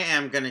I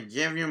am going to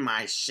give you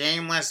my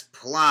shameless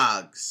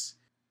plugs.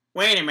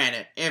 Wait a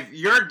minute. If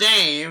you're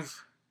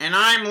Dave and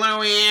I'm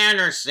Louis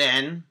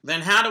Anderson,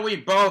 then how do we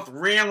both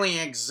really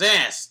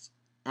exist?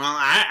 Well,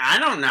 I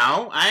don't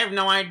know. I have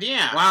no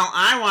idea. Well,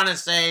 I want to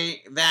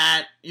say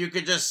that you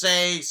could just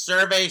say,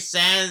 survey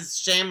says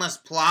shameless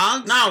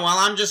plugs. No, well,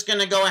 I'm just going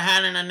to go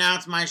ahead and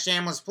announce my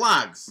shameless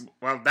plugs.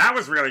 Well, that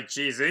was really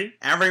cheesy.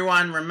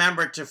 Everyone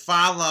remember to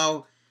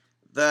follow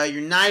the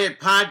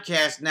United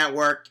Podcast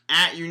Network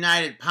at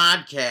United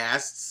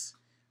Podcasts.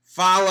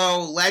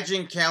 Follow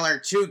Legend Killer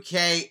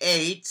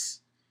 2K8.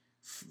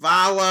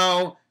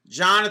 Follow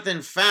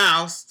Jonathan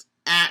Faust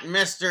at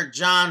Mr.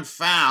 John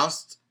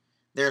Faust.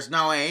 There's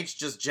no H,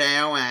 just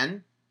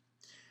Jon.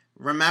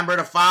 Remember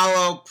to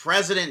follow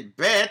President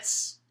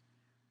Bits.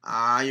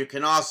 You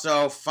can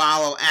also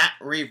follow at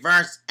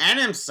Reverse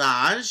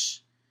Enimsage.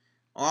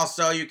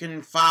 Also, you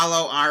can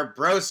follow our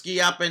broski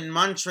up in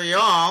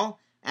Montreal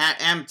at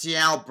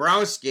MTL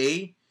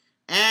Broski.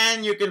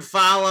 And you can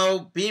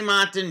follow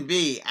Bmont and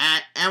B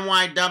at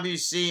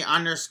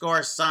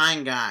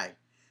NYWC_sign guy.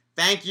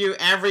 Thank you,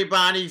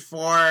 everybody,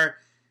 for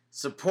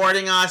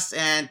supporting us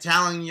and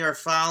telling your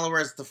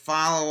followers to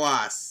follow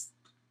us.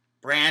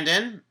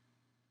 Brandon,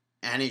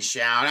 any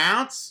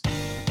shout-outs?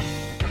 Brandon,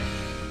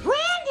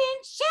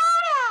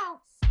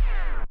 shout-outs!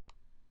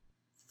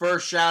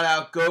 First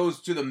shout-out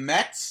goes to the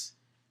Mets.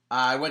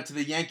 I went to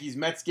the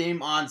Yankees-Mets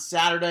game on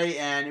Saturday,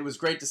 and it was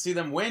great to see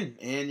them win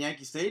in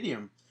Yankee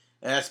Stadium,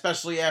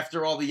 especially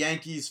after all the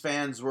Yankees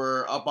fans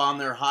were up on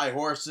their high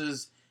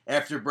horses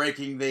after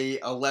breaking the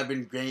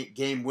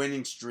 11-game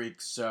winning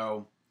streak.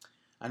 So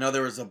I know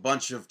there was a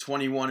bunch of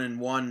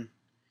 21-1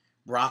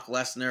 Brock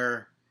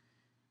Lesnar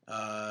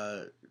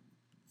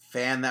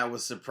fan that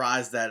was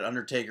surprised that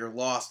Undertaker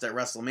lost at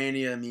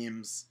WrestleMania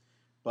memes,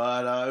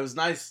 but it was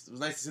nice. It was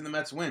nice to see the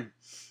Mets win.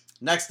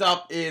 Next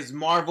up is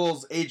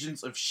Marvel's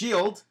Agents of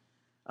S.H.I.E.L.D.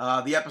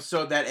 The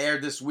episode that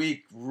aired this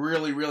week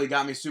really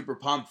got me super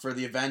pumped for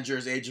the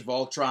Avengers Age of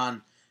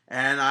Ultron,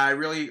 and I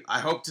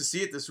hope to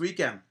see it this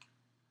weekend.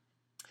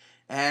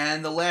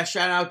 And the last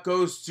shout out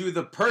goes to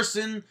the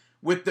person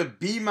with the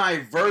Be My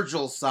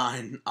Virgil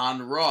sign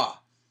on Raw.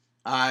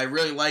 I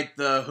really like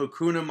the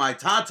Hakuna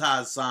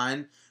Matata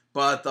sign,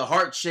 but the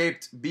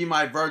heart-shaped Be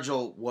My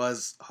Virgil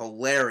was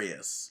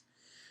hilarious.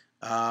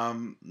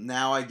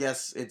 Now I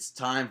guess it's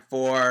time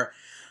for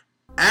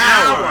Mark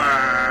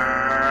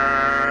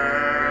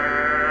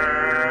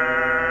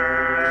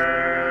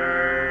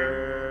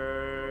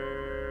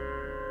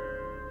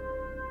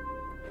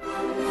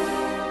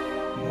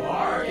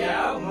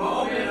Out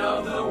Moment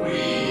of the Week.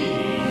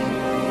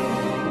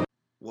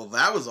 Well,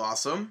 that was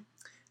awesome.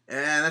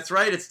 And that's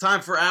right, it's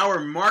time for our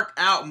Mark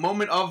Out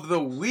Moment of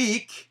the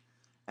Week.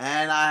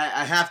 And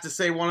I have to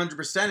say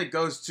 100% it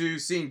goes to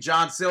seeing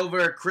John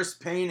Silver, Chris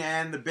Payne,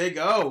 and the Big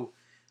O.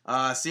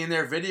 Seeing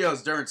their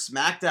videos during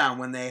SmackDown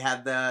when they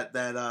had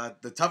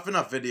the Tough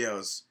Enough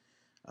videos.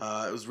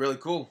 It was really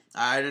cool.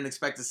 I didn't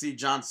expect to see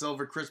John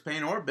Silver, Chris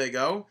Payne, or Big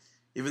O,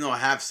 even though I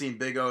have seen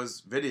Big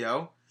O's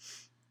video.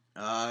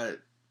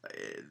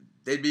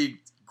 They'd be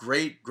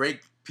great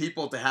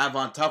people to have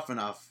on Tough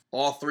Enough.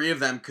 All three of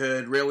them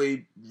could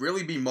really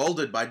be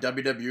molded by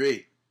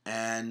WWE,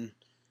 and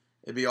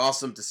it'd be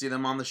awesome to see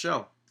them on the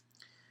show.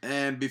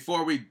 And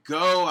before we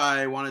go,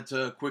 I wanted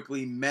to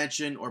quickly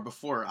mention, or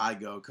before I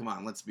go, come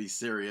on, let's be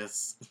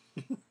serious.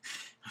 I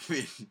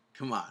mean,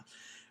 come on.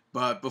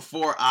 But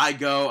before I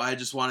go, I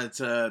just wanted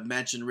to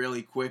mention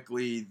really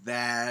quickly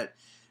that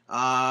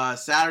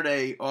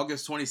Saturday,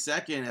 August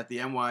 22nd at the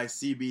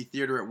NYCB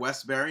Theater at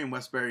Westbury in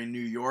Westbury, New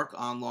York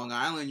on Long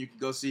Island, you can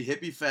go see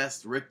Hippie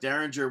Fest. Rick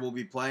Derringer will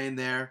be playing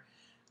there.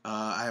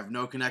 I have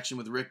no connection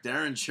with Rick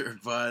Derringer,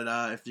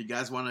 but if you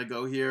guys want to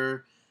go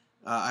here,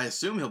 I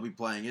assume he'll be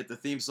playing it. The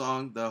theme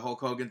song, the Hulk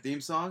Hogan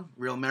theme song,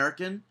 Real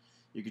American.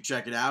 You can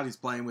check it out. He's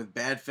playing with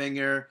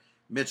Badfinger,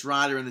 Mitch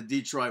Ryder and the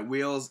Detroit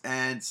Wheels,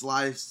 and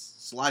Sly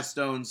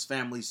Stone's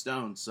Family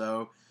Stone.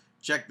 So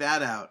check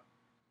that out.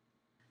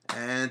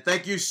 And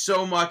thank you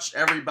so much,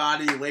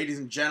 everybody, ladies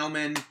and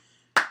gentlemen,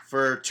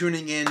 for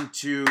tuning in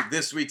to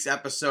this week's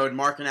episode,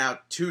 Markin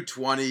Out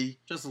 220.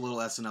 Just a little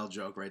SNL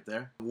joke right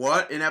there.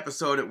 What an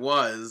episode it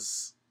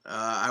was.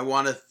 I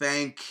want to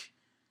thank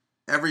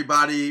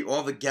everybody,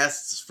 all the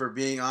guests for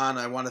being on.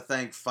 I want to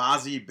thank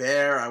Fozzie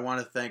Bear. I want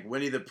to thank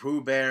Winnie the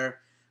Pooh Bear.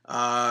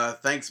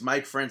 Thanks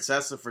Mike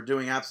Francesa for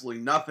doing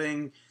absolutely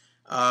nothing.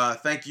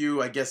 Thank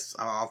you. I guess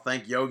I'll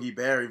thank Yogi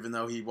Bear, even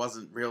though he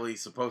wasn't really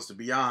supposed to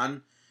be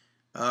on.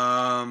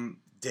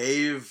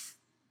 Dave,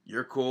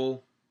 you're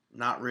cool.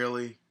 Not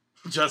really.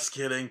 Just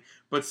kidding.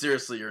 But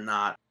seriously, you're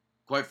not.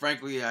 Quite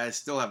frankly, I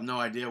still have no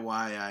idea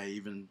why I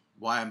even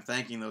why I'm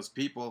thanking those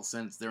people,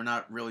 since they're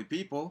not really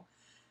people.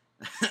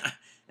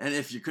 And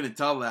if you couldn't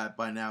tell that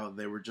by now,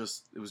 it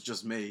was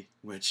just me,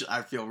 which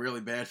I feel really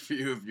bad for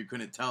you if you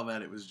couldn't tell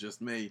that it was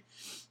just me.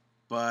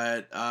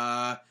 But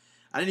I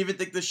didn't even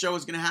think this show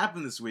was going to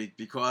happen this week,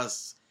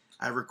 because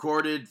I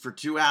recorded for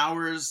 2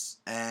 hours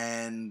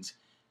and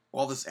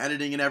all this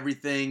editing and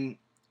everything,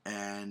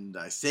 and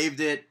I saved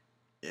it.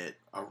 It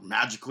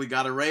magically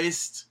got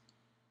erased,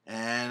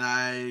 and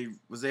I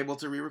was able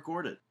to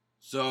re-record it.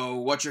 So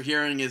what you're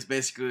hearing is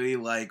basically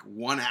like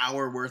 1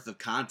 hour worth of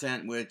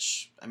content,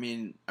 which, I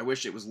mean, I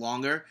wish it was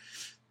longer,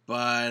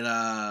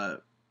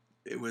 but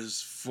it was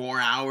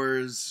 4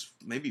 hours,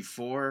 maybe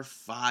 5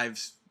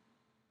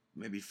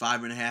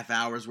 and a half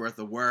hours worth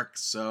of work.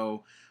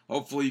 So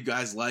hopefully you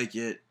guys like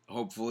it.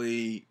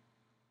 Hopefully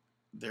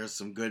there's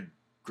some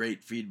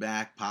great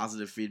feedback,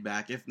 positive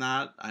feedback. If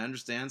not, I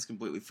understand. It's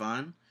completely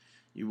fine.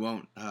 You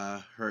won't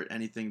hurt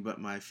anything but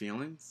my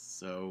feelings.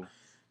 So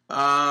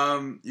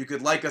you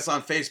could like us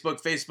on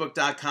Facebook,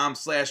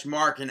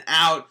 facebook.com/Markin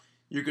Out.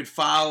 You could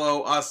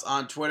follow us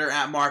on Twitter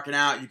at Markin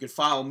Out. You could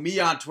follow me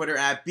on Twitter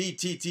at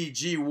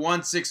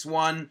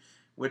BTTG161,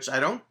 which I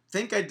don't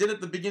think I did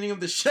at the beginning of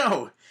the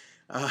show.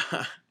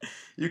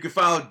 You can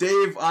follow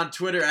Dave on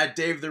Twitter at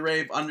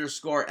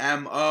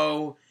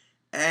DaveTheRave_MO.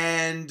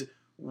 And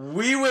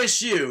we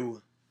wish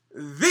you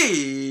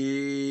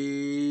the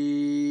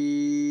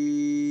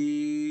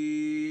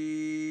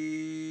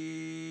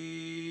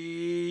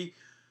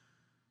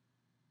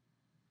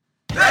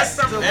best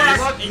of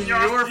luck in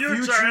your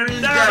future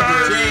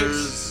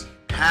endeavors.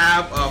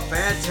 Have a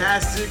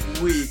fantastic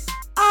week.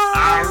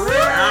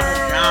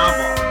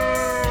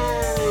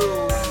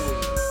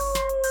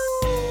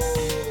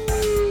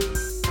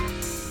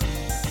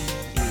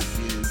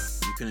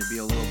 You couldn't be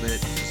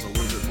just a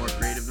little bit more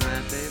creative than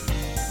that, Dave?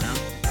 No?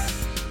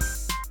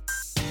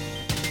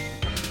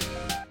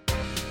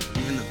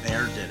 Even the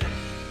bear did it.